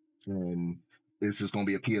 2021. And it's just going to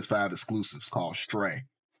be a PS5 exclusive. It's called Stray.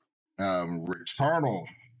 Returnal.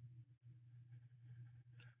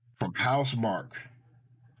 from Housemarque,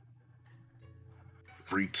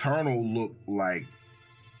 Returnal looked like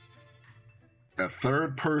a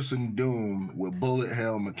third-person Doom with bullet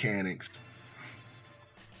hell mechanics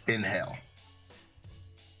in hell.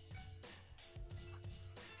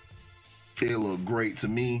 It looked great to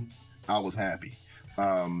me. I was happy.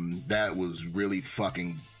 That was really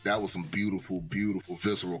fucking. That was some beautiful, beautiful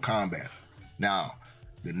visceral combat. Now,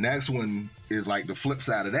 the next one is like the flip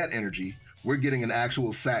side of that energy. We're getting an actual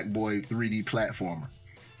Sackboy 3D platformer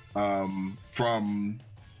from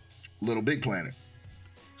Little Big Planet.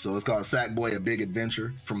 So it's called Sackboy: A Big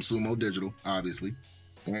Adventure from Sumo Digital, obviously.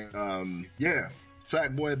 And yeah,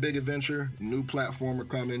 Sackboy: A Big Adventure, new platformer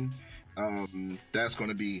coming. That's going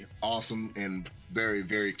to be awesome and very,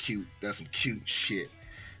 very cute. That's some cute shit.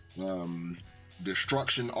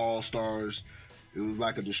 Destruction All Stars. It was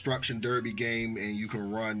like a destruction derby game, and you can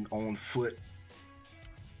run on foot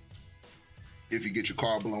if you get your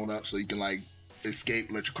car blown up, so you can like escape,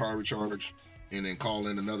 let your car recharge, and then call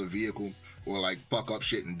in another vehicle, or like fuck up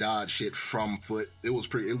shit and dodge shit from foot. It was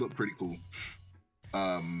pretty. It looked pretty cool.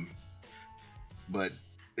 But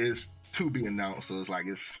it's to be announced, so it's like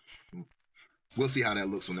we'll see how that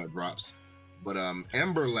looks when that drops. But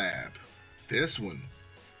Ember Lab, this one.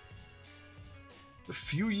 A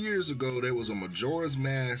few years ago, there was a Majora's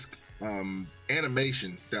Mask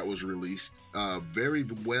animation that was released. Very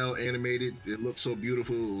well animated. It looked so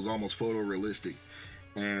beautiful. It was almost photorealistic.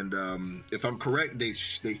 And if I'm correct, they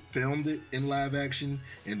filmed it in live action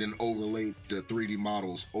and then overlaid the 3D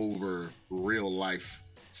models over real life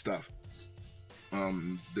stuff.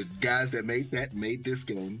 The guys that made this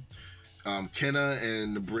game, Kenna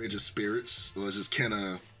and the Bridge of Spirits. Well, it's just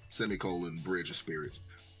Kenna semicolon Bridge of Spirits.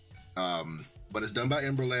 But it's done by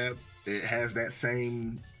Ember Lab. It has that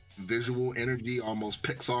same visual energy, almost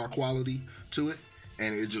Pixar quality to it,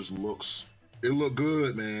 and it just looked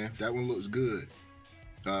good, man. That one looks good.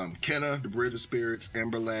 Kenna, the Bridge of Spirits,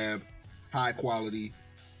 Ember Lab, high quality,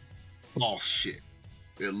 boss shit.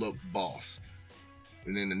 It looked boss.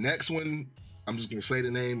 And then the next one, I'm just gonna say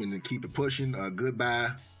the name and then keep it pushing.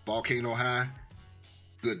 Goodbye, Volcano High.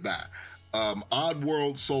 Goodbye.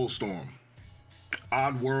 Oddworld Soulstorm.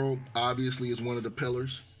 Oddworld obviously is one of the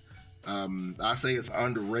pillars. I say it's an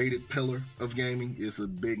underrated pillar of gaming. It's a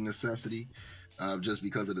big necessity just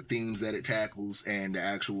because of the themes that it tackles and the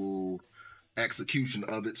actual execution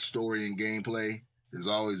of its story and gameplay. There's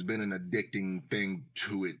always been an addicting thing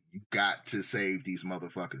to it. You got to save these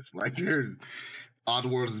motherfuckers. Like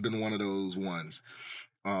Oddworld has been one of those ones.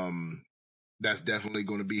 That's definitely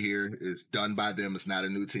going to be here. It's done by them. It's not a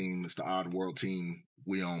new team. It's the Oddworld team.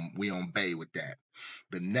 We on Bay with that.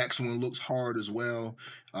 The next one looks hard as well.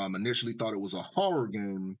 Initially thought it was a horror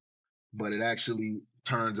game, but it actually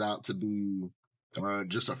turns out to be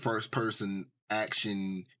just a first-person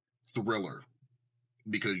action thriller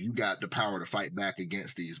because you got the power to fight back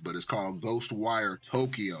against these. But it's called Ghostwire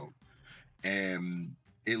Tokyo, and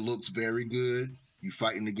it looks very good. You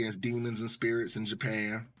fighting against demons and spirits in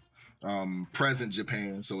Japan. Present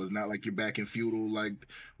Japan, so it's not like you're back in feudal like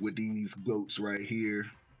with these goats right here,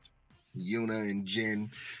 Yuna and Jin.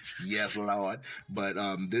 Yes, Lord. But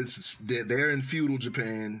they're in feudal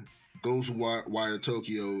Japan. Ghostwire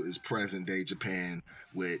Tokyo is present day Japan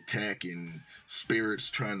with tech and spirits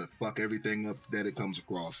trying to fuck everything up that it comes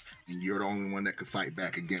across, and you're the only one that can fight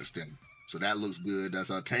back against them. So that looks good. That's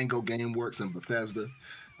how Tango Gameworks and Bethesda.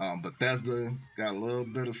 Bethesda got a little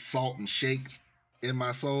bit of salt and shake in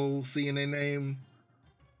my soul seeing their name,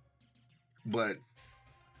 but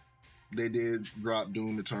they did drop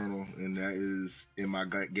Doom Eternal, and that is in my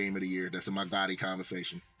game of the year. That's in my Gotti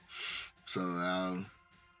conversation. So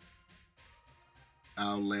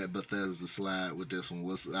I'll let Bethesda slide with this one.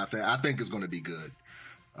 I think it's going to be good.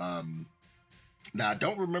 Now I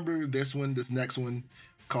don't remember this one. This next one,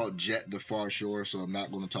 it's called Jet the Far Shore, so I'm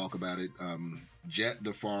not going to talk about it. Jet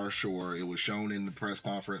the Far Shore. It was shown in the press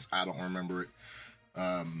conference. I don't remember it.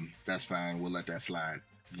 That's fine. We'll let that slide.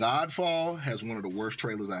 Godfall has one of the worst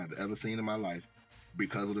trailers I have ever seen in my life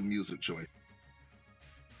because of the music choice.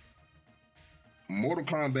 Mortal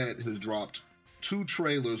Kombat has dropped 2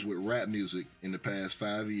 trailers with rap music in the past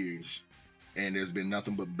 5 years, and there's been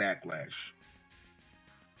nothing but backlash.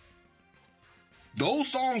 Those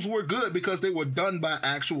songs were good because they were done by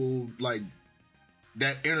actual, like,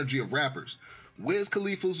 that energy of rappers. Wiz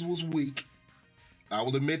Khalifa's was weak. I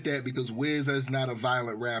will admit that because Wiz is not a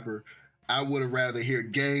violent rapper. I would have rather hear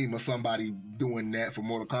Game or somebody doing that for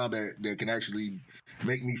Mortal Kombat that can actually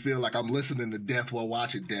make me feel like I'm listening to death while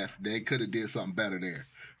watching death. They could have did something better there.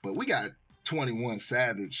 But we got 21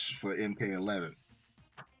 Savage for MK11.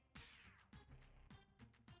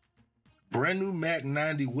 Brand new Mac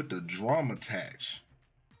 90 with the drum attached.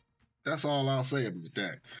 That's all I'll say about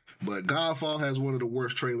that. But Godfall has one of the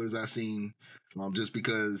worst trailers I've seen, just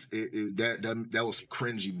because that was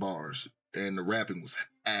cringy bars and the rapping was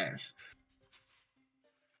ass.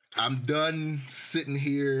 I'm done sitting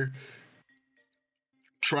here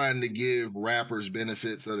trying to give rappers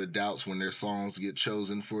benefits of the doubts when their songs get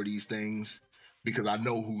chosen for these things, because I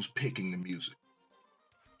know who's picking the music.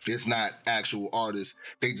 It's not actual artists.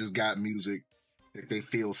 They just got music that they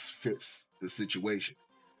feel fits the situation.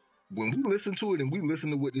 When we listen to it and we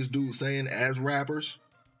listen to what this dude's saying as rappers,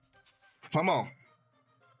 come on.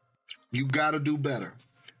 You got to do better,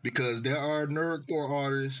 because there are nerdcore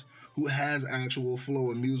artists who has actual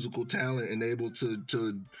flow and musical talent and able to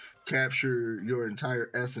capture your entire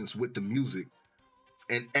essence with the music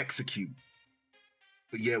and execute.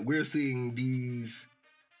 But yet we're seeing these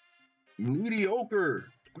mediocre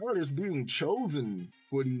artists being chosen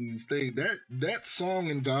for these things. That song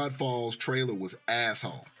in Godfall's trailer was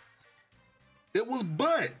asshole. It was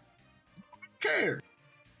butt. Care.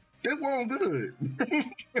 It wasn't good.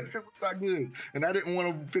 It was not good. And I didn't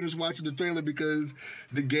want to finish watching the trailer because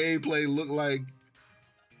the gameplay looked like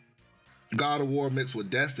God of War mixed with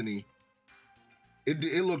Destiny.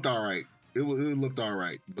 It looked all right. It looked all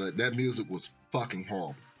right, but that music was fucking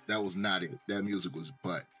horrible. That was not it. That music was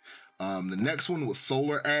butt. The next one was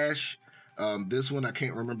Solar Ash. This one I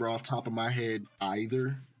can't remember off the top of my head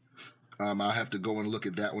either. I'll have to go and look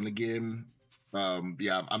at that one again.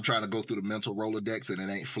 Yeah, I'm trying to go through the mental Rolodex and it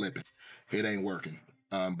ain't flipping. It ain't working.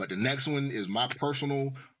 But the next one is my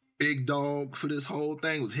personal big dog for this whole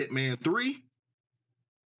thing was Hitman 3.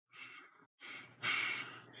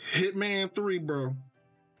 Hitman 3, bro.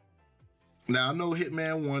 Now, I know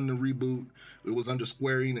Hitman 1, the reboot, it was under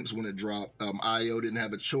Square Enix when it dropped. IO didn't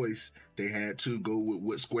have a choice. They had to go with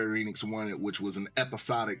what Square Enix wanted, which was an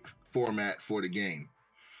episodic format for the game.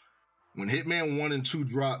 When Hitman 1 and 2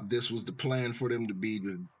 dropped, this was the plan for them to be.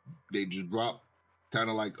 They just drop kind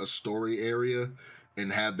of like a story area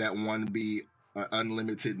and have that one be an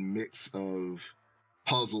unlimited mix of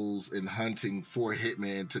puzzles and hunting for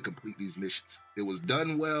Hitman to complete these missions. It was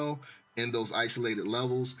done well in those isolated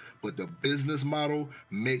levels, but the business model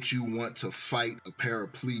makes you want to fight a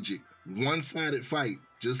paraplegic, one-sided fight,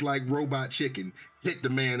 just like Robot Chicken, hit the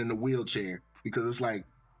man in the wheelchair, because it's like,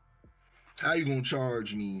 how you gonna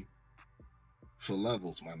charge me for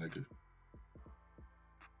levels, my nigga?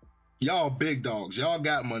 Y'all big dogs, y'all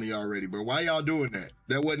got money already, bro. Why y'all doing that?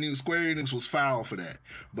 That wasn't even, Square Enix was foul for that.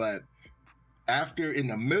 But after, in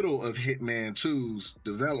the middle of Hitman 2's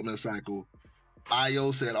development cycle,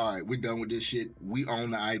 IO said, all right, we're done with this shit. We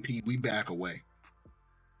own the IP. We back away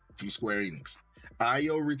from Square Enix.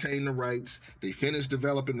 IO retained the rights. They finished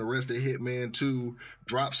developing the rest of Hitman 2,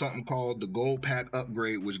 dropped something called the Gold Pack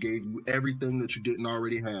Upgrade, which gave you everything that you didn't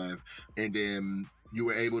already have. And then you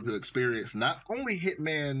were able to experience not only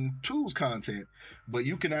Hitman 2's content, but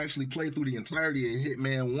you can actually play through the entirety of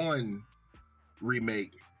Hitman 1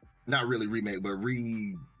 remake. Not really remake, but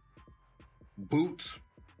reboot.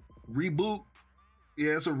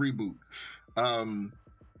 Yeah, it's a reboot.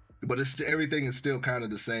 But everything is still kind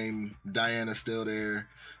of the same. Diana's still there.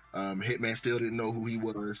 Hitman still didn't know who he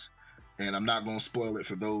was, and I'm not gonna spoil it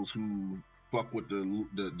for those who fuck with the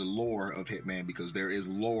lore of Hitman, because there is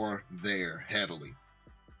lore there heavily.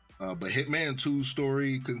 But Hitman 2's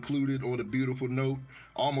story concluded on a beautiful note,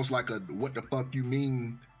 almost like a "what the fuck you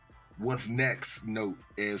mean, what's next" note.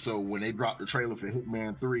 And so when they dropped the trailer for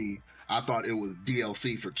Hitman 3, I thought it was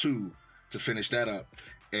DLC for 2 to finish that up.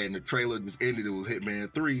 And the trailer just ended. It was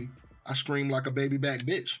Hitman 3. I screamed like a baby back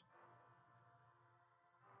bitch.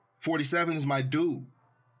 47 is my dude.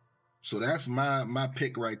 So that's my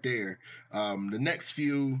pick right there. The next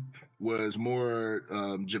few was more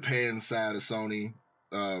Japan side of Sony.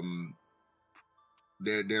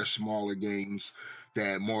 They're smaller games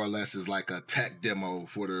that more or less is like a tech demo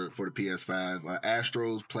for the PS5.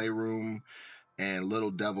 Astro's Playroom and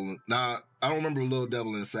Little Devil. Now, I don't remember if Little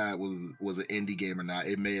Devil Inside was an indie game or not.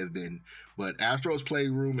 It may have been. But Astro's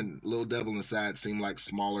Playroom and Little Devil Inside seem like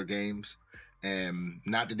smaller games. And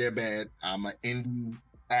not that they're bad. I'm an indie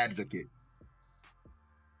advocate.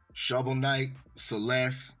 Shovel Knight,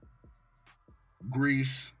 Celeste,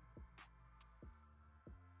 Grease.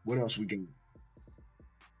 What else we got?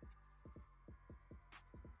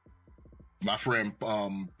 My friend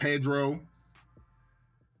Pedro.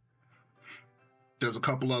 There's a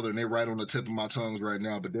couple other, and they're right on the tip of my tongues right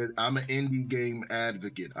now. But I'm an indie game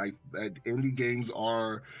advocate. Indie games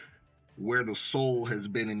are where the soul has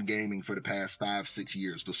been in gaming for the past 5-6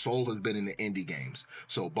 years. The soul has been in the indie games.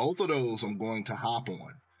 So both of those I'm going to hop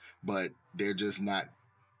on, but they're just not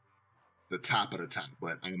the top of the top,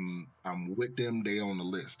 but I'm with them. They on the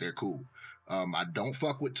list. They're cool. I don't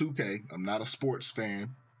fuck with 2K. I'm not a sports fan,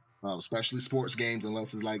 especially sports games,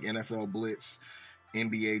 unless it's like NFL Blitz,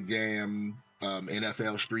 NBA Jam,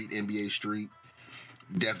 NFL Street, NBA Street,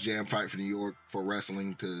 Def Jam Fight for New York for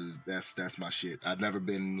wrestling, because that's my shit. I've never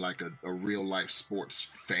been like a real life sports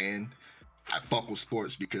fan. I fuck with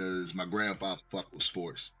sports because my grandfather fucked with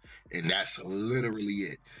sports, and that's literally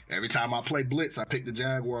it. Every time I play Blitz, I pick the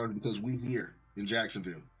Jaguars because we here in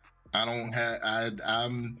Jacksonville. I don't have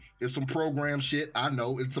I'm it's some program shit. I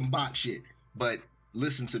know it's some bot shit, but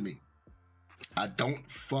listen to me. I don't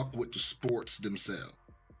fuck with the sports themselves.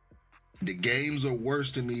 The games are worse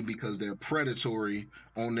to me because they're predatory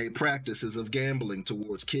on their practices of gambling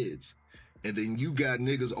towards kids. And then you got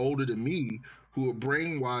niggas older than me who are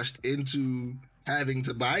brainwashed into having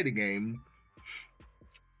to buy the game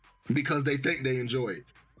because they think they enjoy it.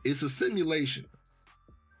 It's a simulation.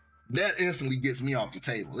 That instantly gets me off the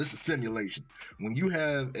table. It's a simulation. When you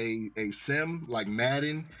have a sim like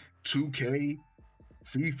Madden, 2K,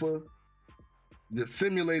 FIFA, you're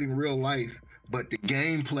simulating real life, but the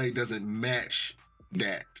gameplay doesn't match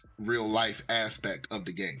that real life aspect of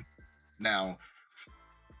the game. Now,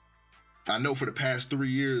 I know for the past 3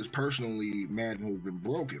 years, personally, Madden has been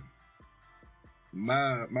broken.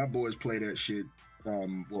 My boys play that shit,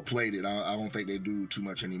 well, played it. I don't think they do too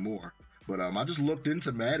much anymore. But I just looked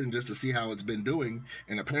into Madden just to see how it's been doing,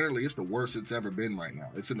 and apparently it's the worst it's ever been right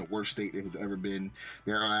now. It's in the worst state it has ever been.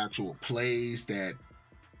 There are actual plays that,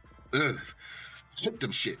 hit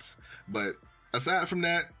them shits. But aside from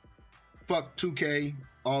that, fuck 2K,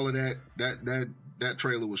 all of that. That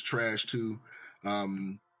trailer was trash too.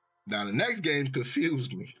 Now the next game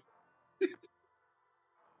confused me.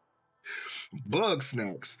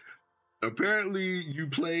 Bugsnax. Apparently you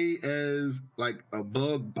play as like a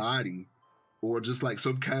bug body or just like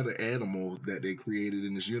some kind of animal that they created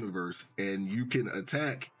in this universe, and you can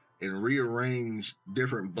attack and rearrange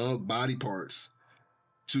different bug body parts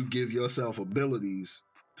to give yourself abilities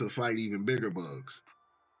to fight even bigger bugs.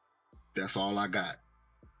 That's all I got.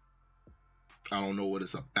 I don't know what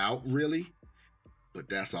it's about really, but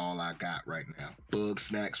that's all I got right now.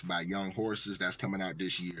 Bugsnax by Young Horses. That's coming out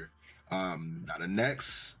this year. Now the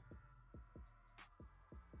next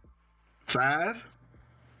 5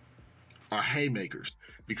 are haymakers,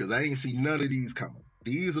 because I ain't see none of these coming.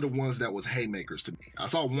 These are the ones that was haymakers to me. I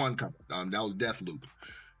saw one coming. That was Deathloop.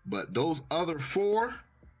 But those other 4,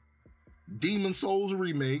 Demon Souls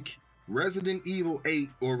Remake, Resident Evil 8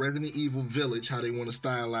 or Resident Evil Village, how they want to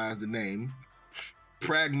stylize the name,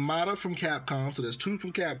 Pragmata from Capcom, so there's 2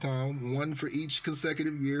 from Capcom, 1 for each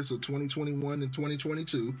consecutive year, so 2021 and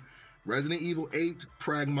 2022. Resident Evil 8,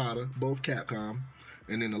 Pragmata, both Capcom.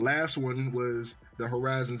 And then the last one was the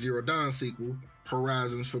Horizon Zero Dawn sequel,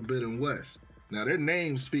 Horizon Forbidden West. Now their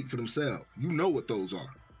names speak for themselves. You know what those are.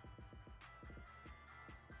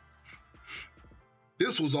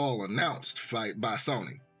 This was all announced by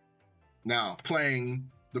Sony. Now, playing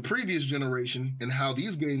the previous generation and how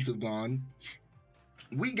these games have gone,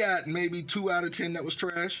 we got maybe 2 out of 10 that was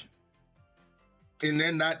trash. And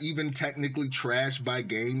they're not even technically trash by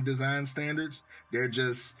game design standards. They're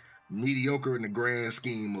just mediocre in the grand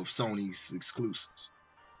scheme of Sony's exclusives.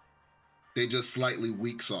 They're just slightly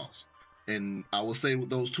weak sauce. And I will say what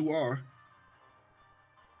those 2 are: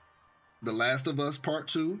 The Last of Us Part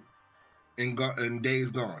 2 and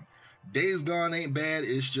Days Gone. Days Gone ain't bad.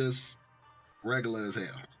 It's just regular as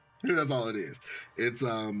hell. That's all it is. It's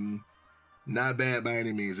not bad by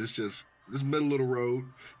any means. It's just middle of the road.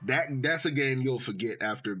 That's a game you'll forget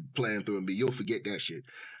after playing through and be. You'll forget that shit.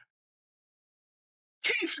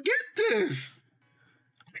 Can't forget this.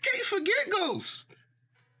 I can't forget Ghost.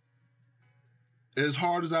 As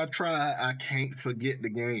hard as I try, I can't forget the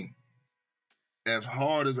game. As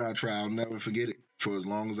hard as I try, I'll never forget it for as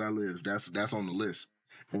long as I live. That's on the list.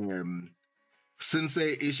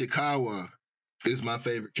 Sensei Ishikawa is my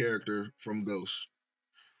favorite character from Ghost,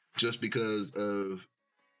 just because of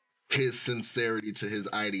his sincerity to his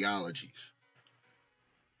ideologies.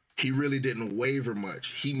 He really didn't waver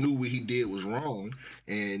much. He knew what he did was wrong,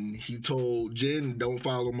 and he told Jin, don't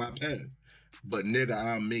follow my path. But nigga,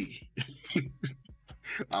 I'm me.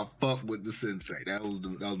 I fuck with the sensei. That was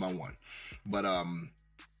my one. But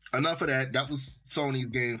enough of that. That was Sony's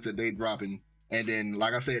games that they dropping. And then,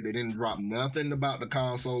 like I said, they didn't drop nothing about the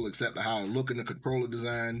console except how it look in the controller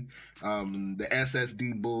design, the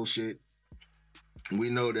SSD bullshit. We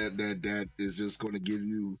know that is just going to give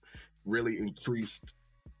you really increased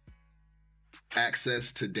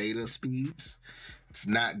access to data speeds. It's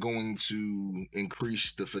not going to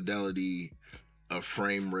increase the fidelity of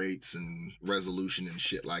frame rates and resolution and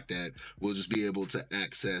shit like that. We'll just be able to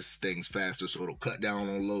access things faster. So it'll cut down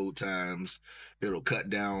on load times. It'll cut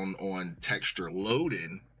down on texture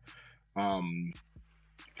loading.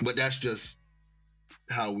 But that's just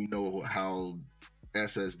how we know how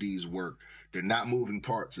SSDs work. They're not moving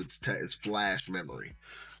parts. It's flash memory.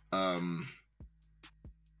 That's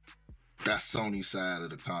Sony's side of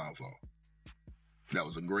the convo. That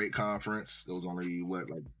was a great conference. There was only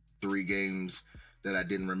like 3 games that I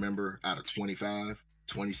didn't remember out of 25,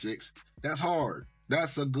 26. That's hard.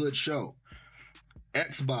 That's a good show.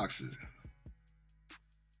 Xboxes.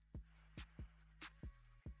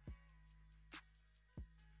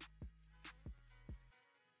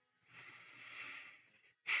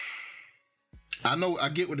 I know, I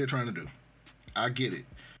get what they're trying to do. I get it.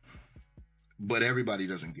 But everybody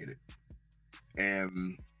doesn't get it.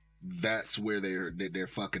 And that's where they're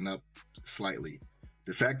fucking up slightly.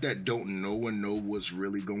 The fact that no one know what's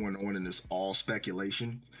really going on and it's all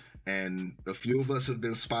speculation, and a few of us have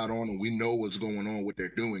been spot on and we know what's going on, what they're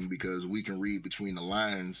doing, because we can read between the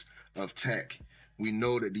lines of tech. We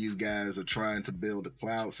know that these guys are trying to build a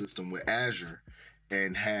cloud system with Azure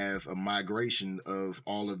and have a migration of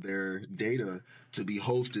all of their data to be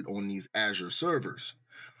hosted on these Azure servers.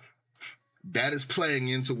 That is playing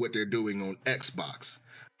into what they're doing on Xbox.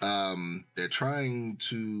 They're trying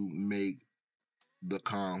to make the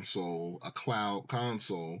console a cloud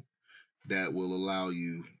console that will allow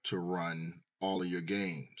you to run all of your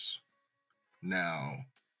games. Now,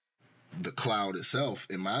 the cloud itself,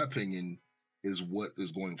 in my opinion, is what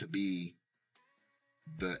is going to be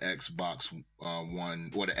the Xbox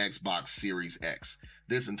One or the Xbox Series X.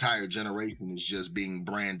 This entire generation is just being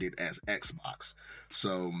branded as Xbox.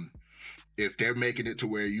 So if they're making it to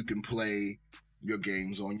where you can play your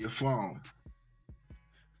games on your phone,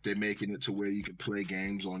 they're making it to where you can play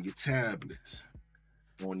games on your tablet,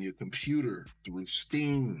 on your computer through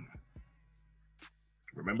Steam.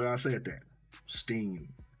 Remember I said that, Steam.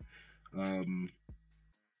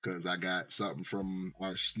 Because I got something from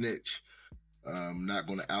our snitch. I'm not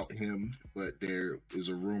going to out him, but there is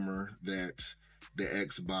a rumor that the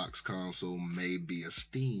Xbox console may be a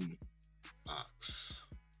Steam box.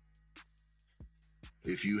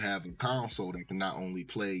 If you have a console that can not only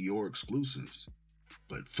play your exclusives,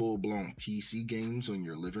 but full-blown PC games on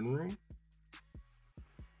your living room,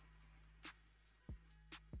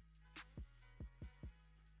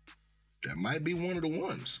 that might be one of the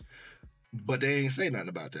ones. But they ain't say nothing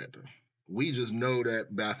about that, though. We just know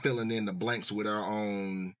that by filling in the blanks with our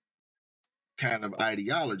own kind of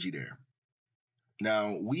ideology there.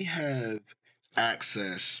 Now, we have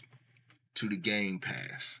access to the Game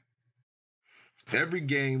Pass. Every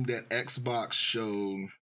game that Xbox showed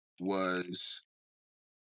was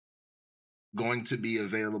going to be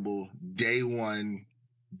available day one,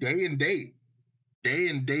 day and date,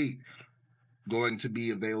 going to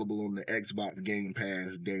be available on the Xbox Game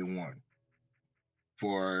Pass day one.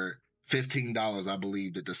 For $15, I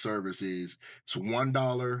believe that the service is. It's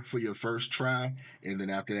 $1 for your first try, and then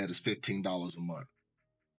after that, it's $15 a month.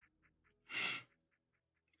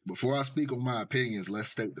 Before I speak on my opinions, let's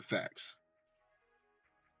state the facts.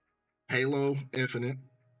 Halo Infinite,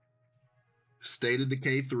 State of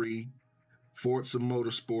Decay 3, Forza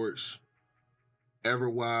Motorsports,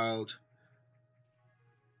 Everwild,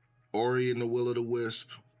 Ori and the Will of the Wisp,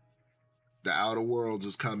 The Outer Worlds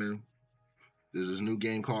is coming. There's a new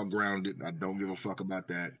game called Grounded. I don't give a fuck about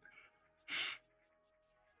that.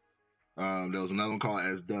 There was another one called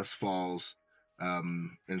As Dusk Falls,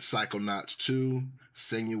 and Psychonauts 2,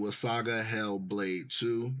 Senua's Saga, Hellblade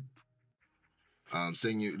 2.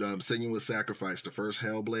 Senua's Sacrifice, the first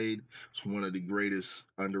Hellblade, is one of the greatest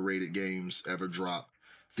underrated games ever dropped.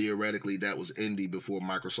 Theoretically, that was indie before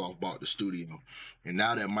Microsoft bought the studio. And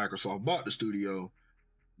now that Microsoft bought the studio,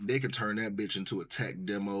 they could turn that bitch into a tech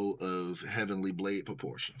demo of Heavenly Blade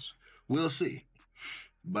proportions. We'll see.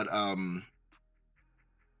 But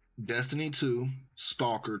Destiny 2,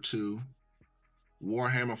 Stalker 2,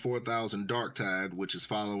 Warhammer 4000 Darktide, which is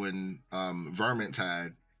following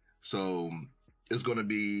Vermintide. So it's going to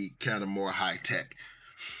be kind of more high tech.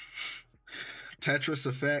 Tetris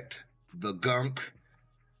Effect, The Gunk,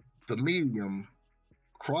 The Medium,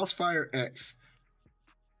 Crossfire X,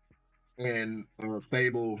 and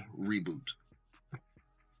Fable Reboot.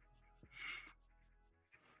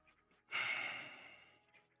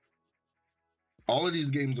 All of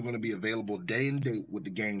these games are going to be available day and date with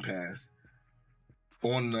the Game Pass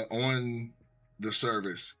on the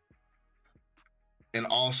service, and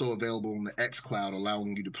also available on the xCloud,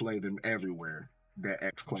 allowing you to play them everywhere. that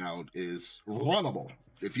xCloud is runnable.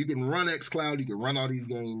 If you can run xCloud, you can run all these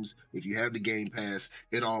games. If you have the Game Pass,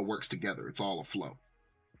 it all works together. It's all a flow.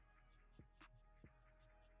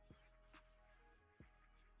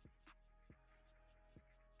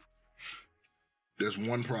 There's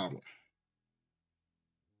one problem.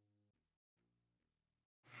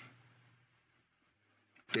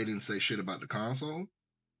 They didn't say shit about the console.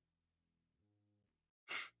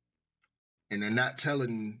 And they're not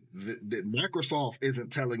telling that Microsoft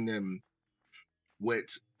isn't telling them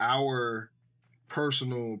what our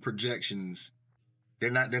personal projections.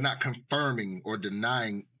 They're not confirming or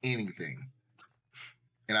denying anything.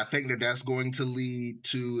 And I think that that's going to lead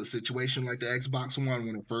to a situation like the Xbox One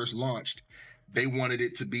when it first launched. They wanted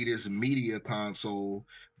it to be this media console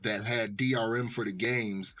that had DRM for the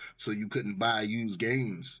games, so you couldn't buy used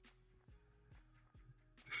games.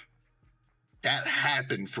 That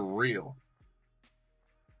happened for real.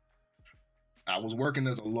 I was working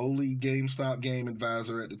as a lowly GameStop game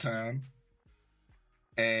advisor at the time,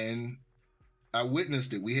 and I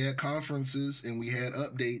witnessed it. We had conferences and we had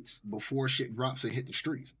updates before shit drops and hit the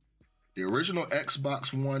streets. The original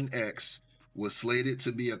Xbox One X was slated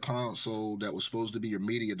to be a console that was supposed to be your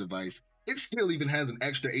media device. It still even has an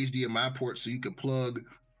extra HDMI port so you can plug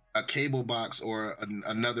a cable box or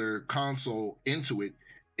another console into it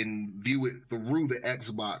and view it through the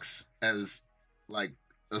Xbox as like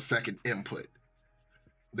a second input.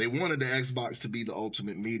 They wanted the Xbox to be the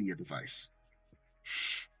ultimate media device.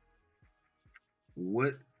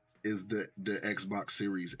 What is the Xbox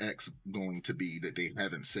Series X going to be that they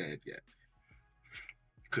haven't said yet?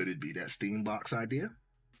 Could it be that Steam box idea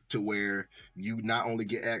to where you not only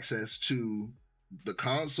get access to the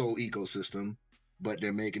console ecosystem, but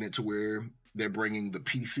they're making it to where they're bringing the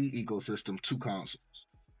PC ecosystem to consoles?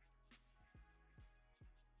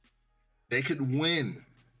 They could win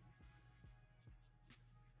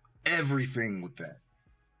everything with that,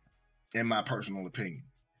 in my personal opinion.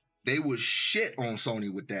 They would shit on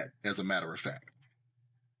Sony with that, as a matter of fact.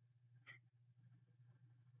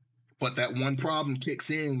 But that one problem kicks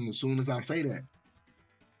in as soon as I say that.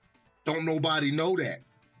 Don't nobody know that.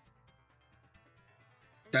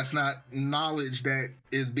 That's not knowledge that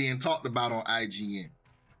is being talked about on IGN.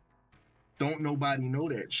 Don't nobody know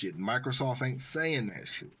that shit. Microsoft ain't saying that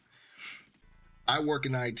shit. I work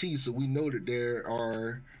in IT, so we know that there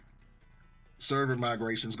are server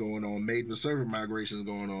migrations going on, major server migrations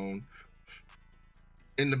going on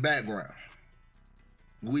in the background.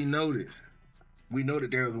 We know this. We know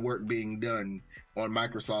that there's work being done on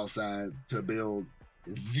Microsoft's side to build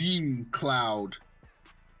the cloud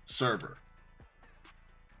server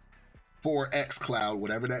for xCloud,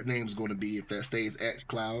 whatever that name's going to be. If that stays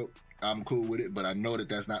xCloud, I'm cool with it, but I know that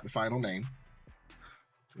that's not the final name.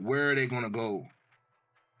 Where are they going to go?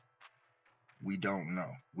 We don't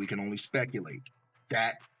know. We can only speculate.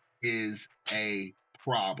 That is a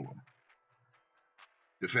problem.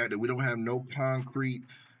 The fact that we don't have no concrete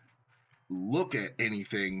look at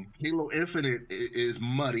anything. Halo Infinite is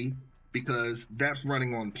muddy because that's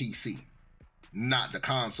running on PC, not the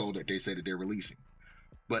console that they say that they're releasing.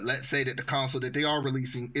 But let's say that the console that they are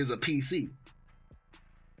releasing is a PC.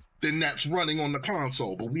 Then that's running on the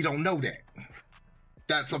console, but we don't know that.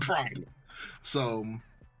 That's a problem. So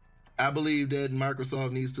I believe that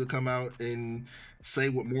Microsoft needs to come out and say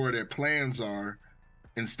what more of their plans are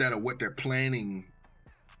instead of what they're planning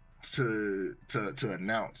to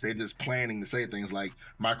announce. They're just planning to say things like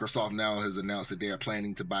Microsoft now has announced that they are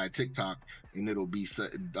planning to buy TikTok and it'll be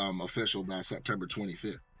official by September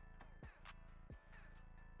 25th.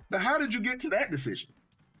 But how did you get to that decision?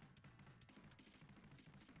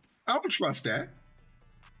 I would trust that.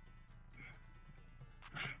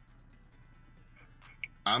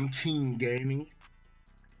 I'm team gaming.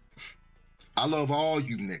 I love all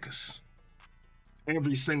you niggas.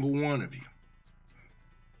 Every single one of you.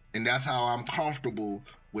 And that's how I'm comfortable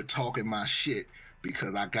with talking my shit,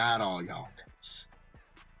 because I got all y'all niggas.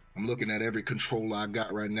 I'm looking at every controller I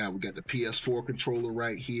got right now. We got the PS4 controller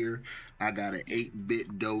right here. I got an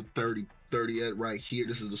 8-bit Do 30 right here.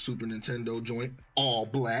 This is the Super Nintendo joint. All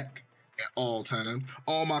black at all time.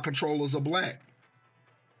 All my controllers are black.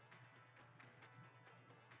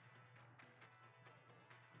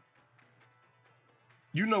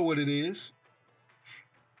 You know what it is.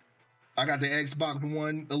 I got the Xbox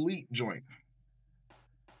One Elite joint.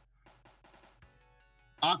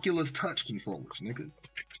 Oculus Touch controllers, nigga.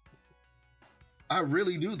 I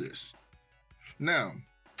really do this. Now,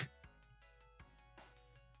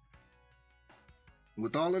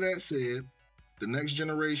 with all of that said, the next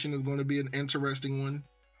generation is going to be an interesting one,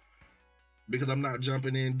 because I'm not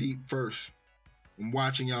jumping in deep first. I'm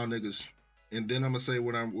watching y'all niggas and then I'm gonna say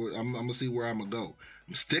what I'm gonna see where I'm gonna go.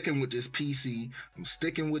 I'm sticking with this PC. I'm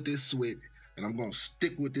sticking with this Switch, and I'm gonna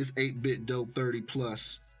stick with this 8-bit Doe 30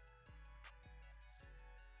 Plus,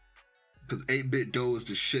 because 8-bit Doe is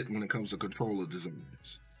the shit when it comes to controller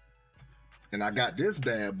designs. And I got this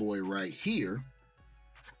bad boy right here,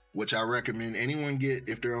 which I recommend anyone get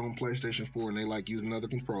if they're on PlayStation 4 and they like using other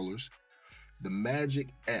controllers. The Magic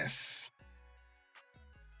S.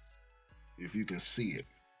 If you can see it.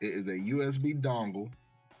 It is a USB dongle.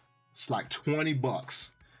 It's like $20.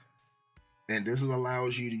 And this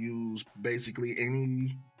allows you to use basically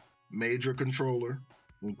any major controller,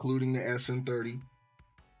 including the SN30,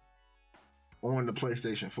 on the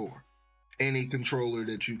PlayStation 4. Any controller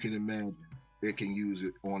that you can imagine, it can use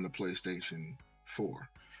it on the PlayStation 4.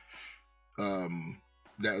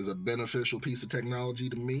 That is a beneficial piece of technology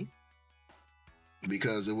to me,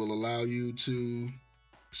 because it will allow you to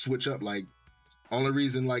switch up. Like, only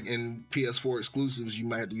reason, like in PS4 exclusives, you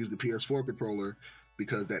might have to use the PS4 controller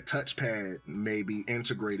because that touchpad may be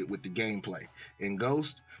integrated with the gameplay. In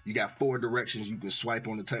Ghost, you got 4 directions you can swipe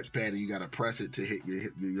on the touchpad, and you got to press it to hit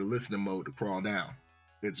your listening mode to crawl down.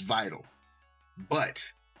 It's vital.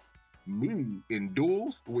 But me in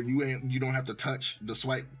duels, where you don't have to touch the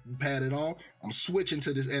swipe pad at all, I'm switching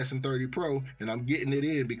to this SN30 Pro, and I'm getting it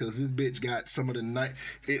in because this bitch got some of the night.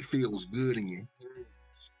 It feels good in you.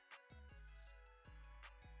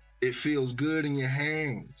 It feels good in your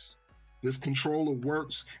hands. This controller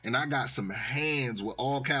works, and I got some hands with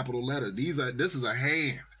all capital letters. This is a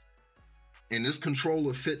hand, and this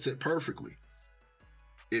controller fits it perfectly.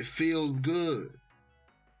 It feels good,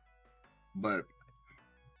 but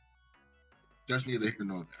that's neither here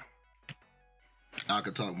nor there. I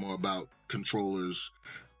could talk more about controllers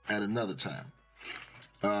at another time.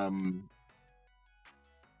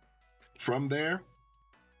 From there,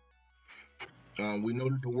 we know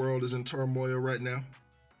that the world is in turmoil right now.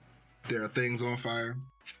 There are things on fire,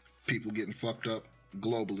 people getting fucked up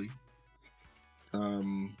globally.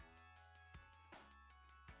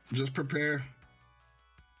 Just prepare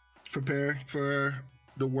for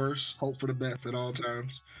the worst, hope for the best at all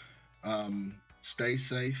times. Stay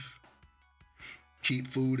safe. Keep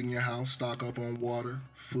food in your house. Stock up on water,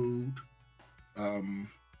 food, your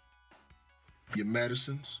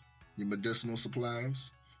medicines, your medicinal supplies.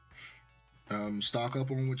 Stock up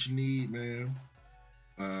on what you need, man.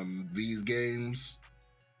 These games,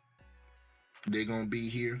 they're gonna be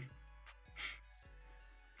here.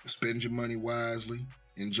 Spend your money wisely.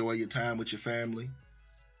 Enjoy your time with your family.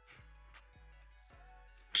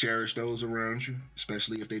 Cherish those around you,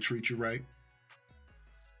 especially if they treat you right.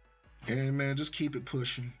 And man, just keep it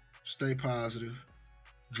pushing. Stay positive.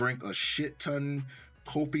 Drink a shit ton,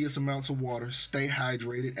 copious amounts of water. Stay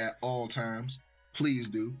hydrated at all times. Please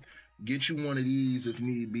do. Get you one of these if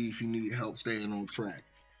need be, if you need help staying on track.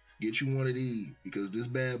 Get you one of these, because this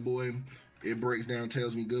bad boy, it breaks down,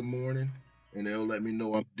 tells me good morning, and it'll let me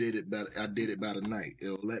know I did it by the night.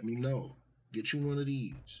 It'll let me know. Get you one of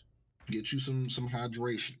these. Get you some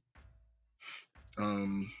hydration.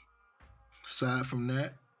 Aside from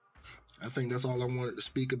that, I think that's all I wanted to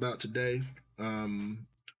speak about today. I'm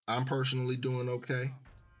personally doing okay.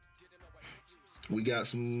 We got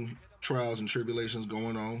some trials and tribulations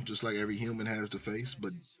going on, just like every human has to face,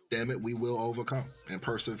 but damn it, we will overcome and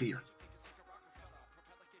persevere.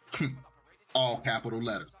 All capital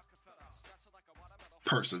letter.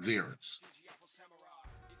 Perseverance.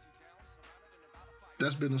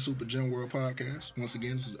 That's been the Super Gen World Podcast. Once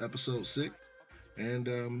again, this is episode 6.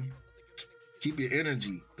 And keep your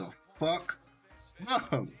energy the fuck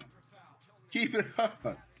up. Keep it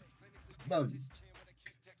up. Love you.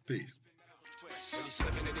 Peace. When he's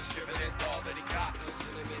slipping and he's stripping it, all that he got.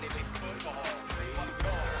 Listen a minute, big foot.